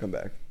never come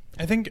back.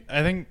 I think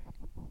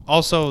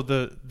also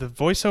the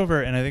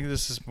voiceover, and I think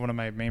this is one of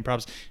my main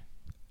problems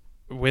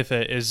with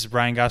it, is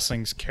Ryan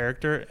Gosling's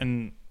character.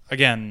 And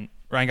again,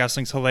 Ryan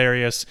Gosling's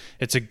hilarious.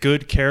 It's a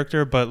good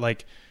character, but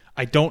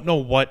I don't know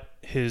what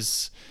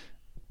his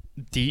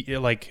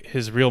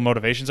his real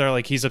motivations are.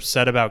 He's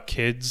upset about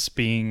kids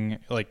being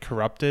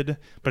corrupted,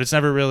 but it's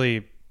never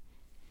really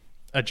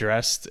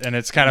addressed, and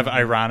it's kind of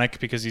ironic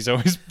because he's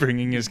always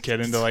bringing his kid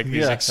into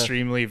these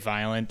extremely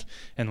violent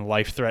and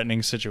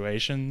life-threatening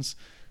situations.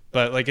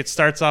 But it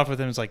starts off with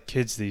him as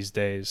kids these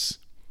days.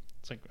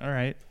 It's all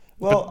right.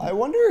 Well, I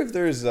wonder if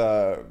there's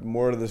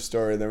more to the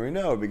story than we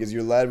know because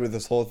you're led with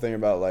this whole thing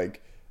about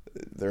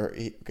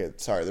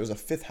there's a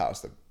fifth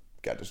house that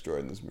got destroyed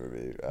in this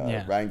movie.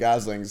 Ryan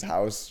Gosling's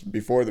house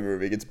before the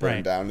movie gets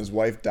burned down. His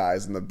wife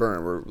dies in the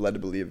burn. We're led to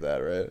believe that,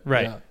 right?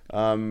 Right.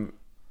 Yeah.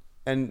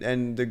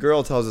 And the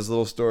girl tells this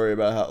little story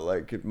about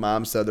how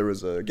mom said there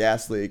was a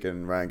gas leak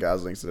and Ryan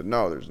Gosling said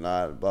no, there's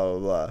not. Blah blah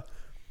blah.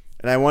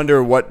 And I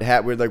wonder what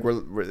happened.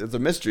 There's a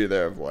mystery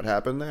there of what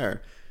happened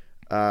there,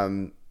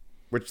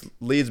 which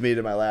leads me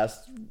to my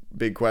last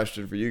big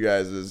question for you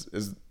guys: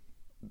 is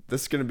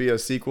this going to be a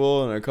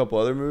sequel and a couple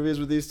other movies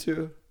with these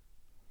two?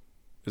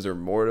 Is there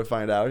more to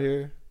find out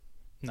here?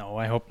 No,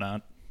 I hope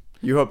not.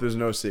 You hope there's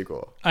no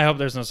sequel. I hope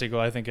there's no sequel.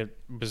 I think it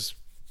was,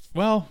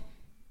 I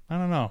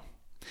don't know.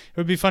 It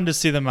would be fun to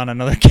see them on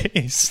another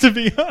case, to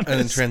be honest. And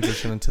then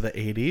transition into the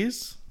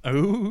 80s.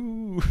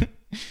 Ooh.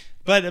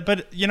 But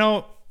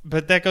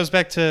that goes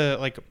back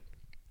to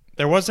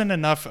there wasn't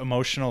enough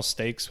emotional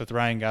stakes with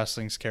Ryan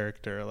Gosling's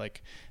character.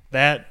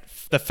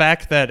 The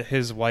fact that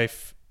his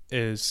wife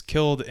is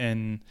killed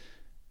in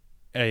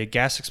a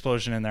gas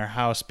explosion in their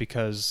house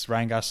because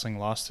Ryan Gosling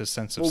lost his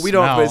sense of Well, we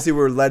smell. don't. But see,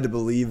 we're led to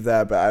believe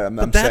that, but I'm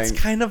But that's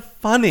saying kind of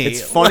funny.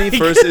 it's funny Like-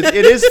 first.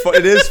 It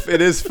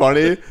is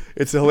funny.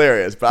 It's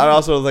hilarious. But I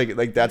also like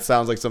that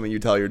sounds like something you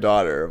tell your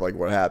daughter of like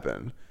what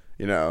happened,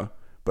 you know.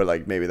 But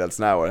like maybe that's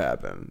not what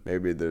happened.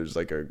 Maybe there's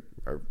like a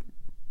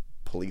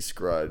police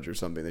grudge or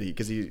something that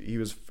is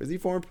he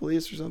former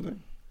police or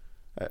something?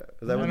 Is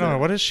that I what don't know.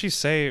 What does she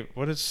say?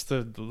 What does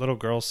the little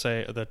girl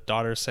say? The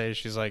daughter say?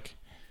 She's like,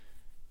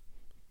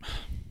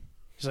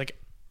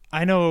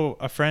 I know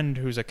a friend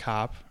who's a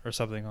cop or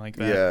something like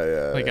that.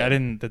 Yeah. Like yeah.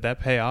 Did that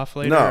pay off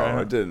later? No,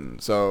 it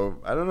didn't. So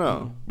I don't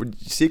know.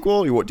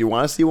 Sequel? Do you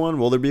want to see one?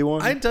 Will there be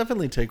one? I'd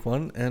definitely take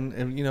one,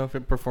 and you know, if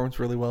it performs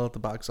really well at the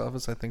box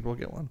office, I think we'll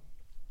get one.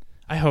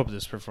 I hope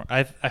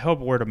I hope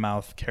word of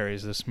mouth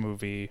carries this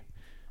movie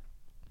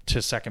to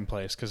second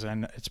place because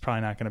it's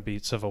probably not going to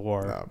beat Civil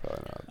War. No,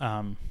 probably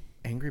not.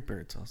 Angry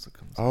Birds also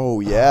comes. Oh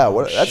yeah,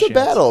 that's shit. a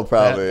battle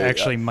probably. That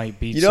actually might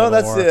beat. You know,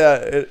 Civil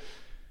that's War.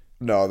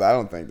 no, I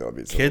don't think that'll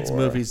be Civil Kids War.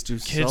 movies do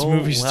Kids so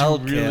movies do well.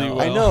 really Cal.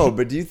 well. I know,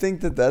 but do you think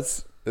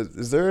that's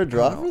is there a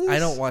draw for this? I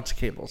don't watch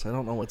cables. I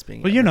don't know what's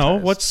being. Well, you know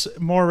advertised. what's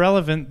more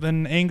relevant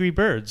than Angry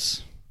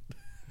Birds?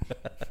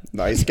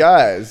 Nice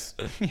guys.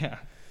 Yeah.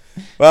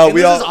 Well, And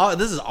we this all is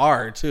this is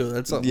R too.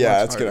 That's a yeah,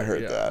 much it's gonna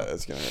harder, hurt yeah. that.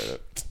 It's gonna hurt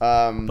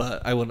it.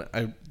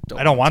 But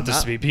I don't want this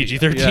not to be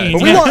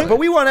PG-13. Yeah. But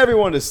we want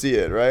everyone to see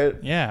it, right?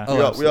 Yeah, Oh,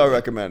 we all absolutely.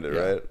 recommend it, Yeah.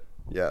 right?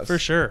 Yes, for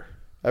sure.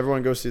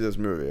 Everyone go see this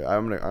movie. I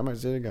might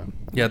see it again.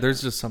 Yeah,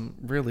 there's just some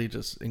really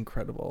just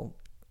incredible,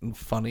 and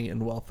funny,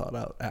 and well thought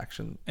out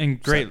action And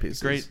set great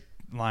pieces.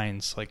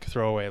 lines, like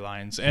throwaway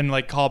lines and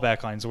like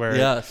callback lines where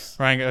Yes.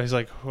 Ryan goes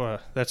like,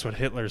 that's what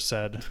Hitler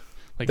said.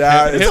 Like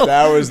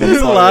That was the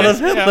There's a lot of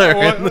funniest. Hitler.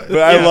 Yeah, in well, it. But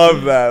I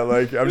love that.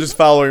 Like, I'm just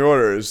following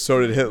orders. So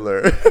did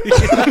Hitler.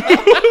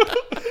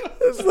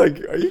 It's like,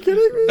 are you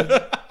kidding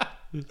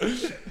me?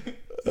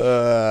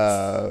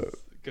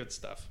 good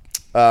stuff.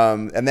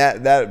 And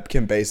that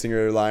Kim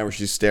Basinger line where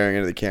she's staring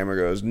into the camera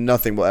goes,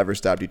 "Nothing will ever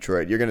stop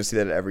Detroit." You're gonna see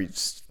that at every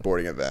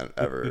sporting event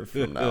ever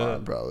from now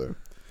on, probably.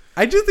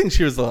 I do think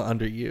she was a little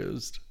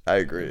underused. I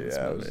agree. in this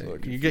Yeah, I was a movie.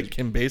 little You get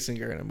Kim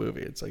Basinger in a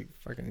movie, it's like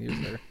fucking use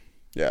her.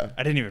 yeah.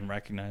 I didn't even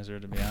recognize her,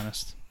 to be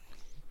honest.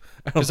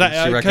 I don't 'Cause think I-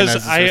 she 'cause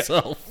recognizes I-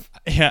 herself.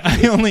 Yeah,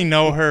 I only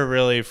know her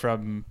really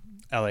from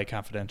L.A.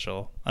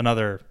 Confidential,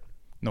 another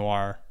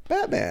noir.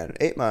 Batman,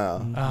 8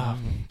 Mile.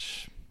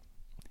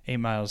 8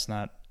 Mile's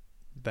not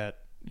that,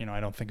 I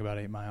don't think about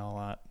 8 Mile a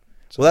lot.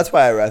 Well, that's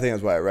why I think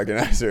that's why I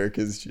recognize her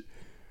because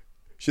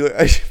she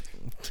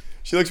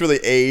looks really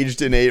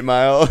aged in 8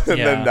 Mile, and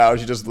Yeah. then now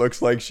she just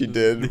looks like she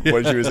did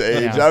when she was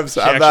aged. Yeah. I'm She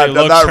not actually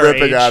looks her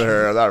ripping age. on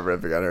her. I'm not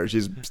ripping on her.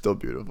 She's still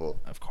beautiful.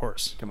 Of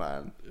course. Come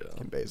on,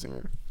 Kim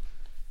Basinger.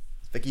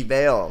 Vicky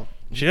Vale.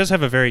 She does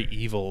have a very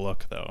evil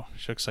look, though.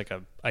 She looks like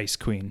a ice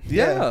queen.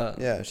 Yeah.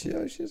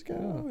 She's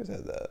kind of always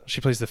had that. She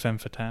plays the femme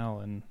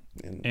fatale in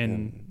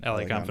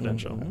L.A.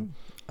 Confidential.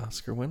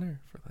 Oscar winner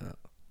for that.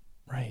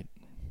 Right.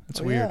 It's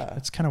Oh, weird. yeah.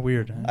 It's kind of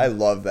weird. Huh? I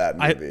love that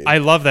movie. I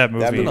love that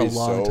movie. That been a movie's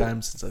long so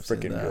time since I've seen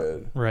freaking that.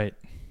 good. Right.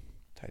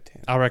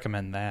 Titanic. I'll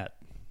recommend that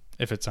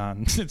if it's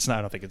on. It's not.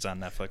 I don't think it's on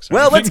Netflix. Or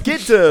Well, let's anything.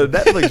 get to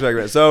Netflix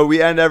recommend. So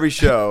we end every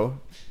show.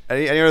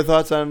 Any other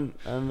thoughts on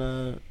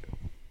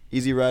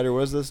Easy Rider?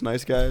 What is this?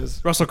 Nice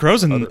Guys. Russell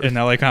Crowe's in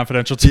L.A.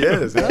 Confidential too. He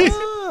is. Yeah.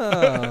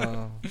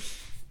 Oh.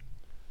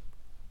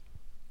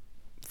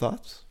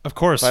 Thoughts? Of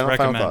course, Final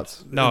recommend.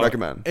 thoughts. No,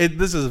 recommend.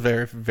 This is a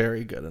very,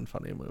 very good and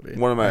funny movie.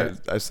 One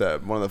of I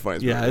said one of the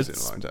funniest Yeah, movies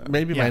it's in a long time.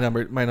 maybe Yeah.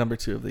 my number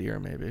 2 of the year,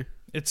 maybe.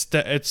 it's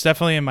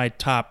definitely in my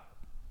top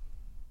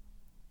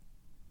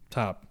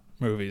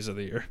movies of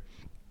the year.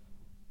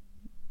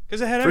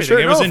 Because it had For everything. sure,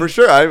 It was no, in, for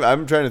sure.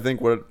 I'm trying to think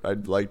what I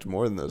liked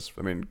more than this.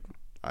 I mean,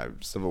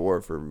 Civil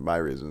War for my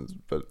reasons,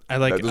 but I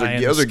like those Eye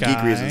in those the are geek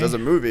Sky. reasons. As a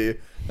movie,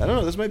 I don't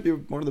know. This might be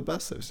one of the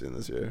best I've seen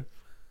this year.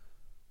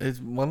 It's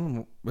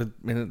one. I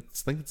mean, I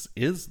think it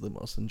is the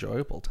most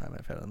enjoyable time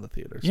I've had in the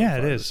theater. So Yeah,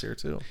 it far is. this year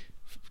too.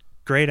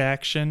 great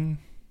action.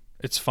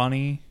 It's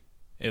funny.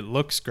 It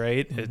looks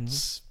great. Mm-hmm.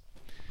 It's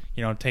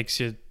it takes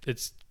you.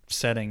 Its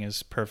setting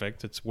is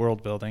perfect. It's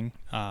world building.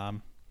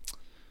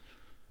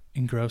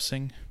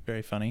 Engrossing.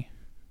 Very funny.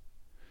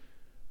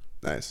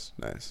 Nice.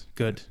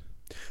 Good.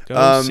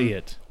 Go see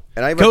it.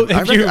 And I Go-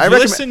 recommend, if you've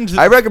listened to-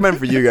 I recommend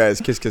for you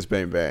guys Kiss Kiss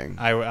Bang Bang.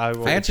 I will.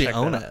 I actually check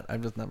own that it.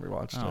 I've just never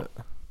watched Oh. it.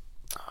 out.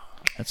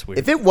 That's weird.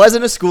 If it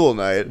wasn't a school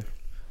night,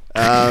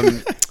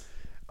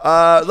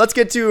 let's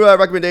get to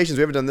recommendations.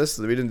 We haven't done this.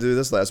 We didn't do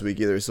this last week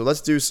either. So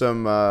let's do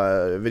some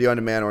video on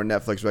demand or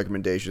Netflix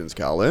recommendations.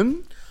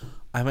 Colin,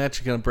 I'm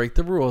actually going to break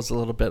the rules a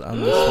little bit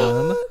on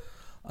this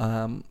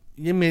one.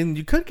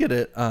 You could get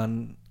it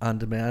on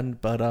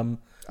demand, but I'm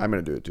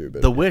gonna do it too.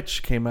 But The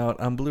Witch came out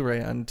on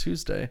Blu-ray on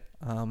Tuesday.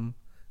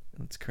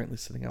 It's currently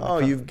sitting on. Oh,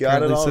 you've got it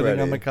currently sitting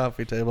already. on my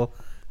coffee table.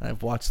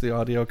 I've watched the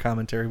audio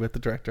commentary with the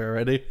director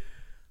already.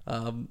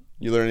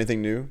 you learn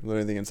anything new? Learn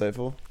anything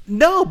insightful?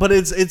 No, but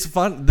it's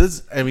fun.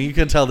 You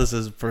can tell this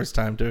is first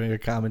time doing a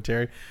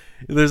commentary.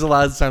 There's a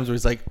lot of times where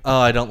it's like, oh,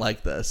 I don't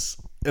like this,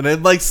 And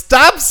I'm like,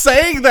 stop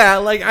saying that.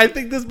 Like, I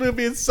think this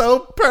movie is so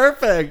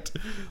perfect.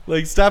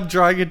 Like, stop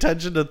drawing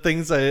attention to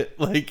things I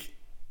like.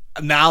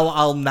 Now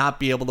I'll not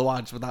be able to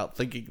watch without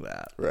thinking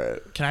that. Right.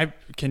 Can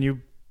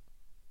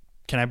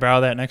I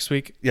borrow that next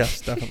week?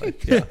 Yes, definitely.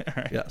 Yeah. All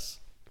right. Yes.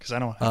 Because I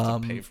don't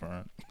have to pay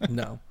for it.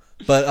 No.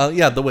 But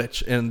yeah, The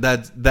Witch, and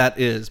that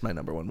is my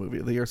number one movie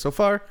of the year so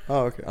far.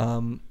 Oh, okay.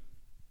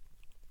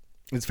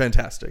 It's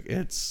fantastic.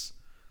 It's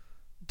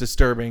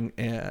disturbing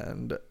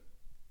and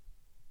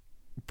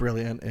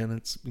brilliant, and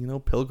it's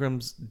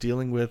pilgrims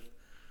dealing with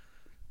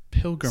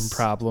Pilgrim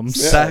problems.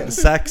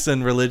 sex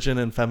and religion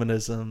and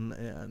feminism,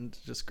 and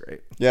just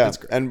great. Yeah, It's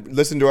great. and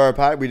listen to our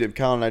Colin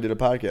and I did a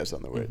podcast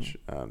on The Witch,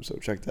 so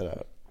check that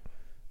out.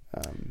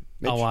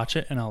 Mitch? I'll watch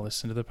it and I'll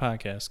listen to the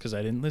podcast because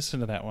I didn't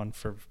listen to that one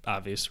for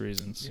obvious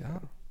reasons.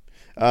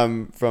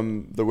 Yeah.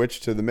 From The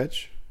Witch to the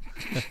Mitch.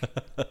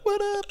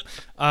 What up?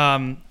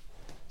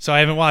 So I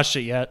haven't watched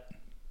it yet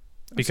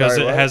because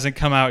sorry, it what? hasn't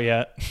come out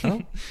yet.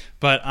 Oh.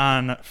 But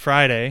on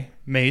Friday,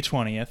 May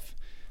 20th,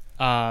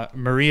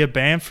 Maria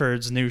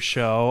Bamford's new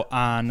show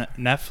on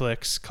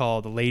Netflix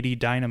called Lady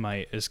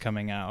Dynamite is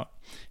coming out.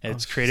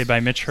 It's created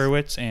by Mitch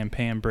Hurwitz and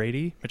Pam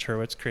Brady. Mitch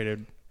Hurwitz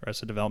created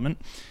Arrested Development.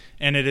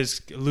 And it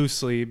is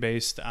loosely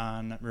based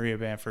on Maria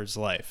Bamford's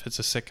life. It's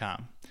a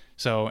sitcom.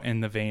 So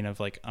in the vein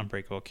of like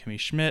Unbreakable Kimmy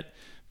Schmidt.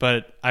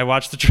 But I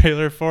watched the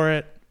trailer for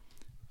it.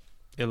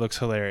 It looks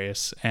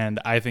hilarious.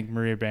 And I think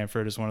Maria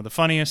Bamford is one of the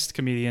funniest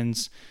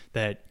comedians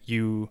that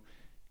you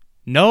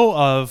know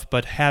of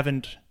but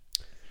haven't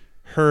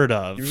heard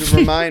of. You should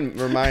remind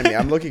me.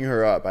 I'm looking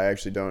her up. I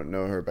actually don't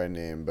know her by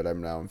name, but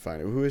I'm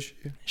finding. Who is she?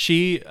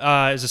 She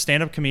is a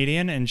stand-up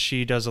comedian, and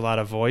she does a lot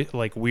of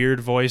weird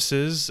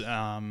voices.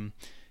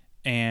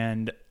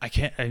 And I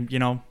can't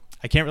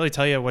really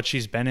tell you what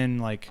she's been in,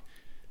 like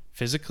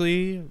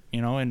physically,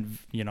 and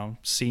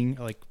seeing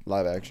like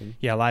Live action.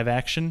 Yeah, live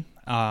action.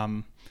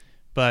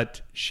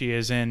 But she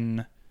is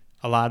in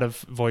a lot of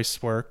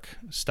voice work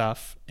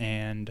stuff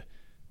and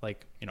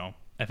like,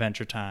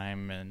 Adventure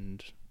Time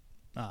and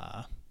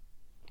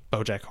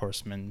BoJack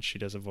Horseman. She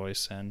does a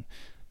voice, and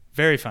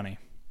very funny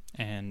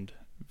and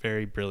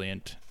very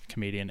brilliant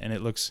comedian. And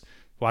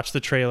watch the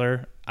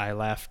trailer. I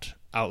laughed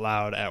out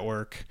loud at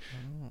work.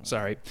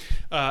 Sorry.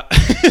 I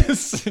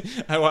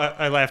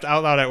laughed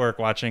out loud at work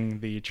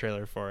watching the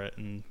trailer for it,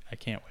 and I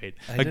can't wait.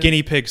 A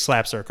guinea pig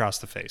slaps her across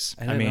the face.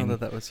 I didn't know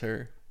that was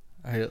her.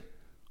 I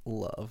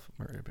love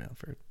Maria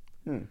Bamford.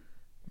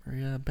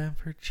 Maria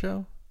Bamford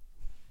show.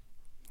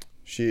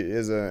 She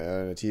is in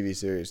a TV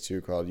series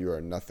too called You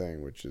Are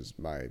Nothing, which is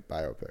my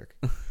biopic.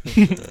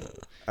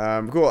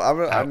 Cool.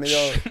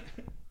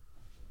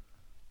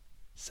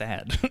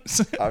 Sad.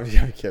 I'm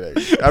kidding.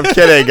 I'm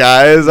kidding,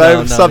 guys. I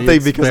have something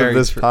it's because of very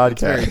this true.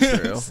 podcast. It's very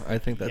true. I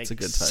think that's a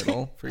good Yikes.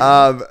 title for you.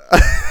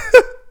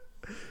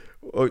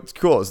 Well, it's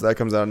cool. So that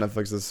comes out on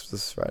Netflix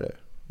this Friday.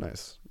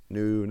 Nice.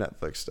 New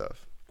Netflix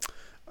stuff.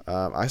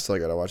 I still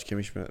got to watch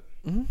Kimmy Schmidt.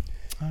 Oh,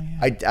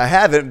 yeah. I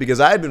haven't because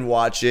I've been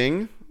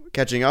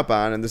catching up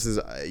on, and this is,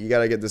 you got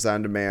to get this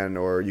on demand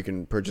or you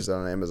can purchase it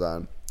on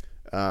Amazon.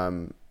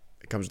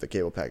 It comes with a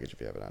cable package if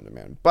you have it on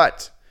demand.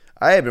 But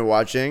I have been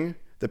watching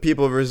The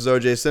People vs.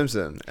 O.J.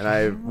 Simpson, and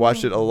I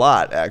watched it a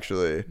lot,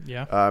 actually.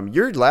 Yeah.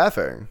 You're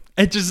laughing.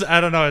 It just,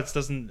 I don't know. It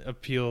doesn't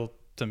appeal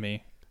to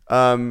me.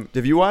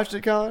 Have you watched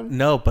it, Colin?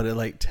 No, but it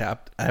like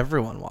tapped.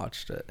 Everyone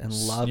watched it and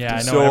loved Yeah, I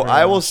it. know So everyone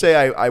I will watched say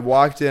I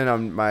walked in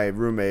on my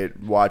roommate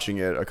watching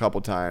it a couple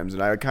times,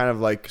 and I kind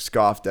of like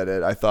scoffed at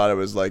it. I thought it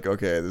was like,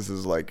 okay, this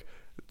is like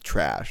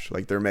trash.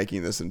 Like they're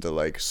making this into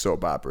like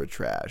soap opera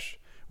trash,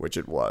 which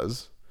it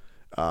was.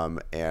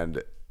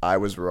 And I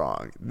was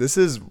wrong. This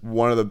is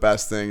one of the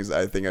best things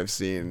I think I've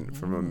seen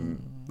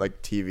from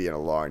like TV in a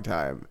long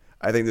time.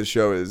 I think the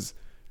show is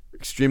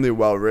extremely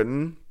well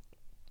written.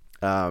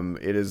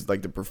 It is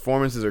like the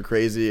performances are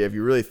crazy. If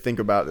you really think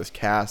about this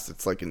cast,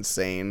 it's like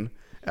insane.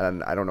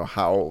 And I don't know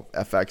how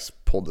FX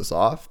pulled this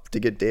off to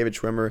get David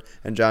Schwimmer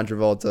and John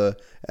Travolta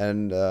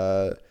and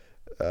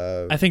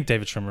I think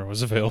David Schwimmer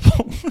was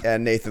available.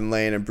 and Nathan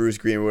Lane and Bruce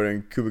Greenwood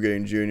and Cuba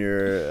Gooding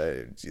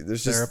Jr.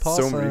 There's just Sarah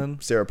so many.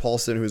 Paulson. Sarah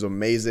Paulson, who's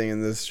amazing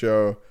in this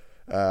show.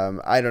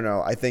 I don't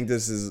know. I think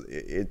this is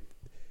it.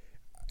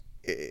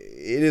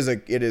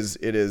 It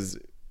is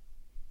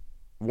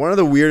one of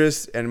the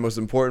weirdest and most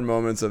important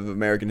moments of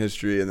American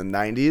history in the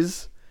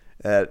 90s.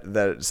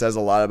 That says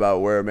a lot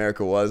about where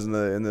America was in the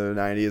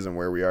 90s and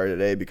where we are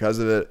today because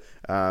of it.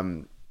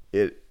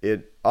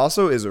 It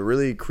also is a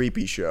really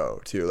creepy show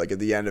too. Like at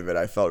the end of it,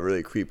 I felt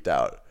really creeped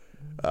out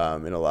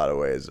in a lot of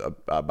ways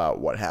about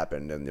what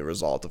happened and the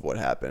result of what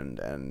happened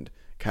and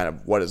kind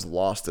of what is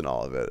lost in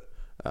all of it,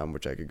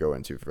 which I could go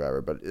into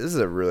forever. But this is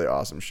a really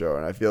awesome show,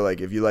 and I feel like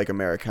if you like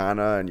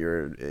Americana and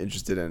you're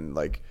interested in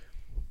like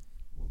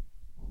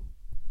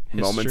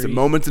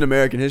moments in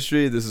American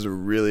history, this is a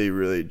really,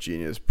 really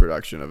genius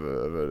production of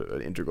an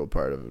integral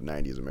part of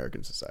 90s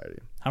American society.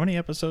 How many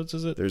episodes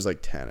is it? There's like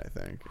 10, I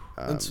think.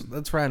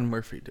 That's Ryan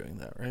Murphy doing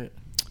that, right?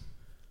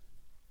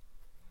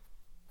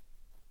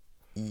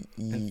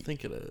 I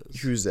think it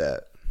is. Who's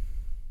that?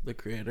 The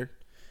creator.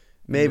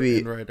 Maybe.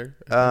 And writer.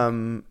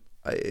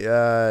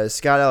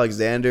 Scott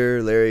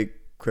Alexander, Larry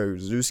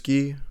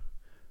Kraszewski.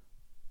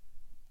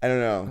 I don't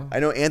know. I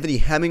know Anthony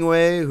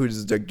Hemingway,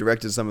 who's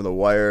directed some of The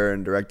Wire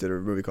and directed a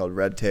movie called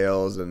Red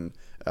Tails, and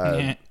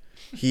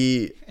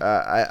he.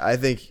 I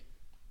think.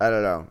 I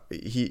don't know.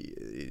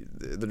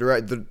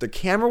 The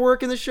camera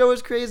work in the show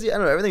is crazy. I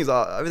don't know. Everything's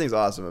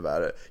awesome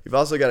about it. You've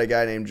also got a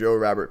guy named Joe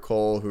Robert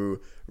Cole who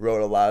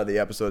wrote a lot of the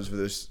episodes for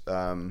this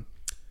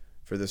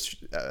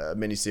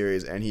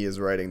miniseries, and he is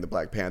writing the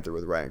Black Panther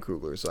with Ryan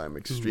Coogler. So I'm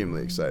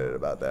extremely excited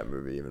about that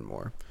movie even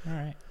more.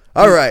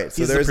 All right.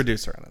 So He's there's the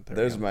producer on it.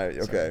 There's my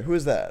okay. Who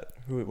is that?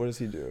 What does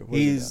he do?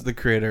 He's the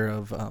creator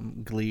of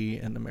Glee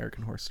and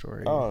American Horror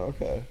Story. Oh,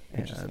 okay.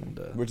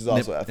 And which is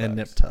also FX. And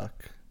Nip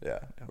Tuck. Yeah,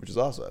 which is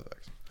also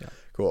FX. Yeah.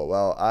 Cool.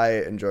 Well,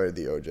 I enjoyed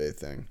the OJ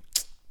thing.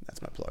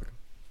 That's my plug.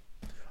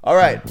 All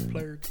right.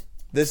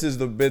 This has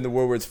been the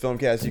Woodwards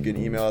Filmcast. You can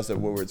email us at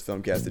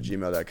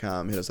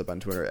woodwardsfilmcast@gmail.com. Hit us up on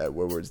Twitter at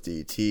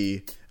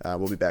woodwardsdt.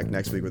 We'll be back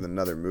next week with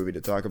another movie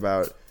to talk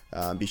about.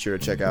 Be sure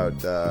to check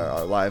out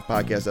our live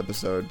podcast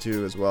episode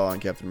too, as well, on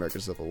Captain America: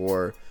 Civil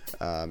War.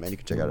 And you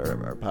can check out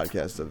our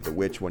podcast of The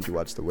Witch once you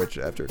watch The Witch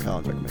after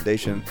Colin's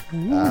recommendation.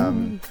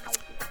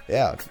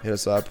 Yeah, hit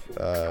us up,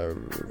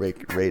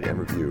 rate and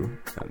review,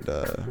 and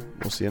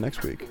we'll see you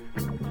next week.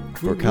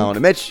 For Colin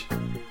and Mitch,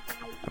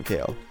 I'm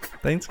Kale.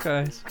 Thanks,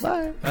 guys.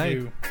 Bye.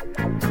 Bye.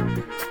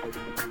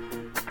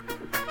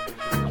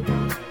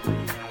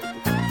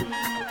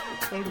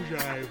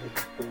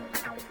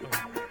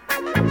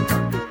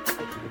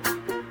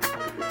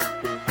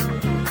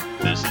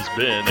 This has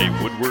been a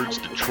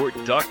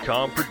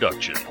WoodwardsDetroit.com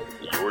production,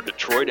 your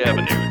Detroit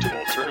avenue to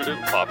alternative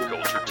pop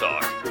culture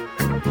talk.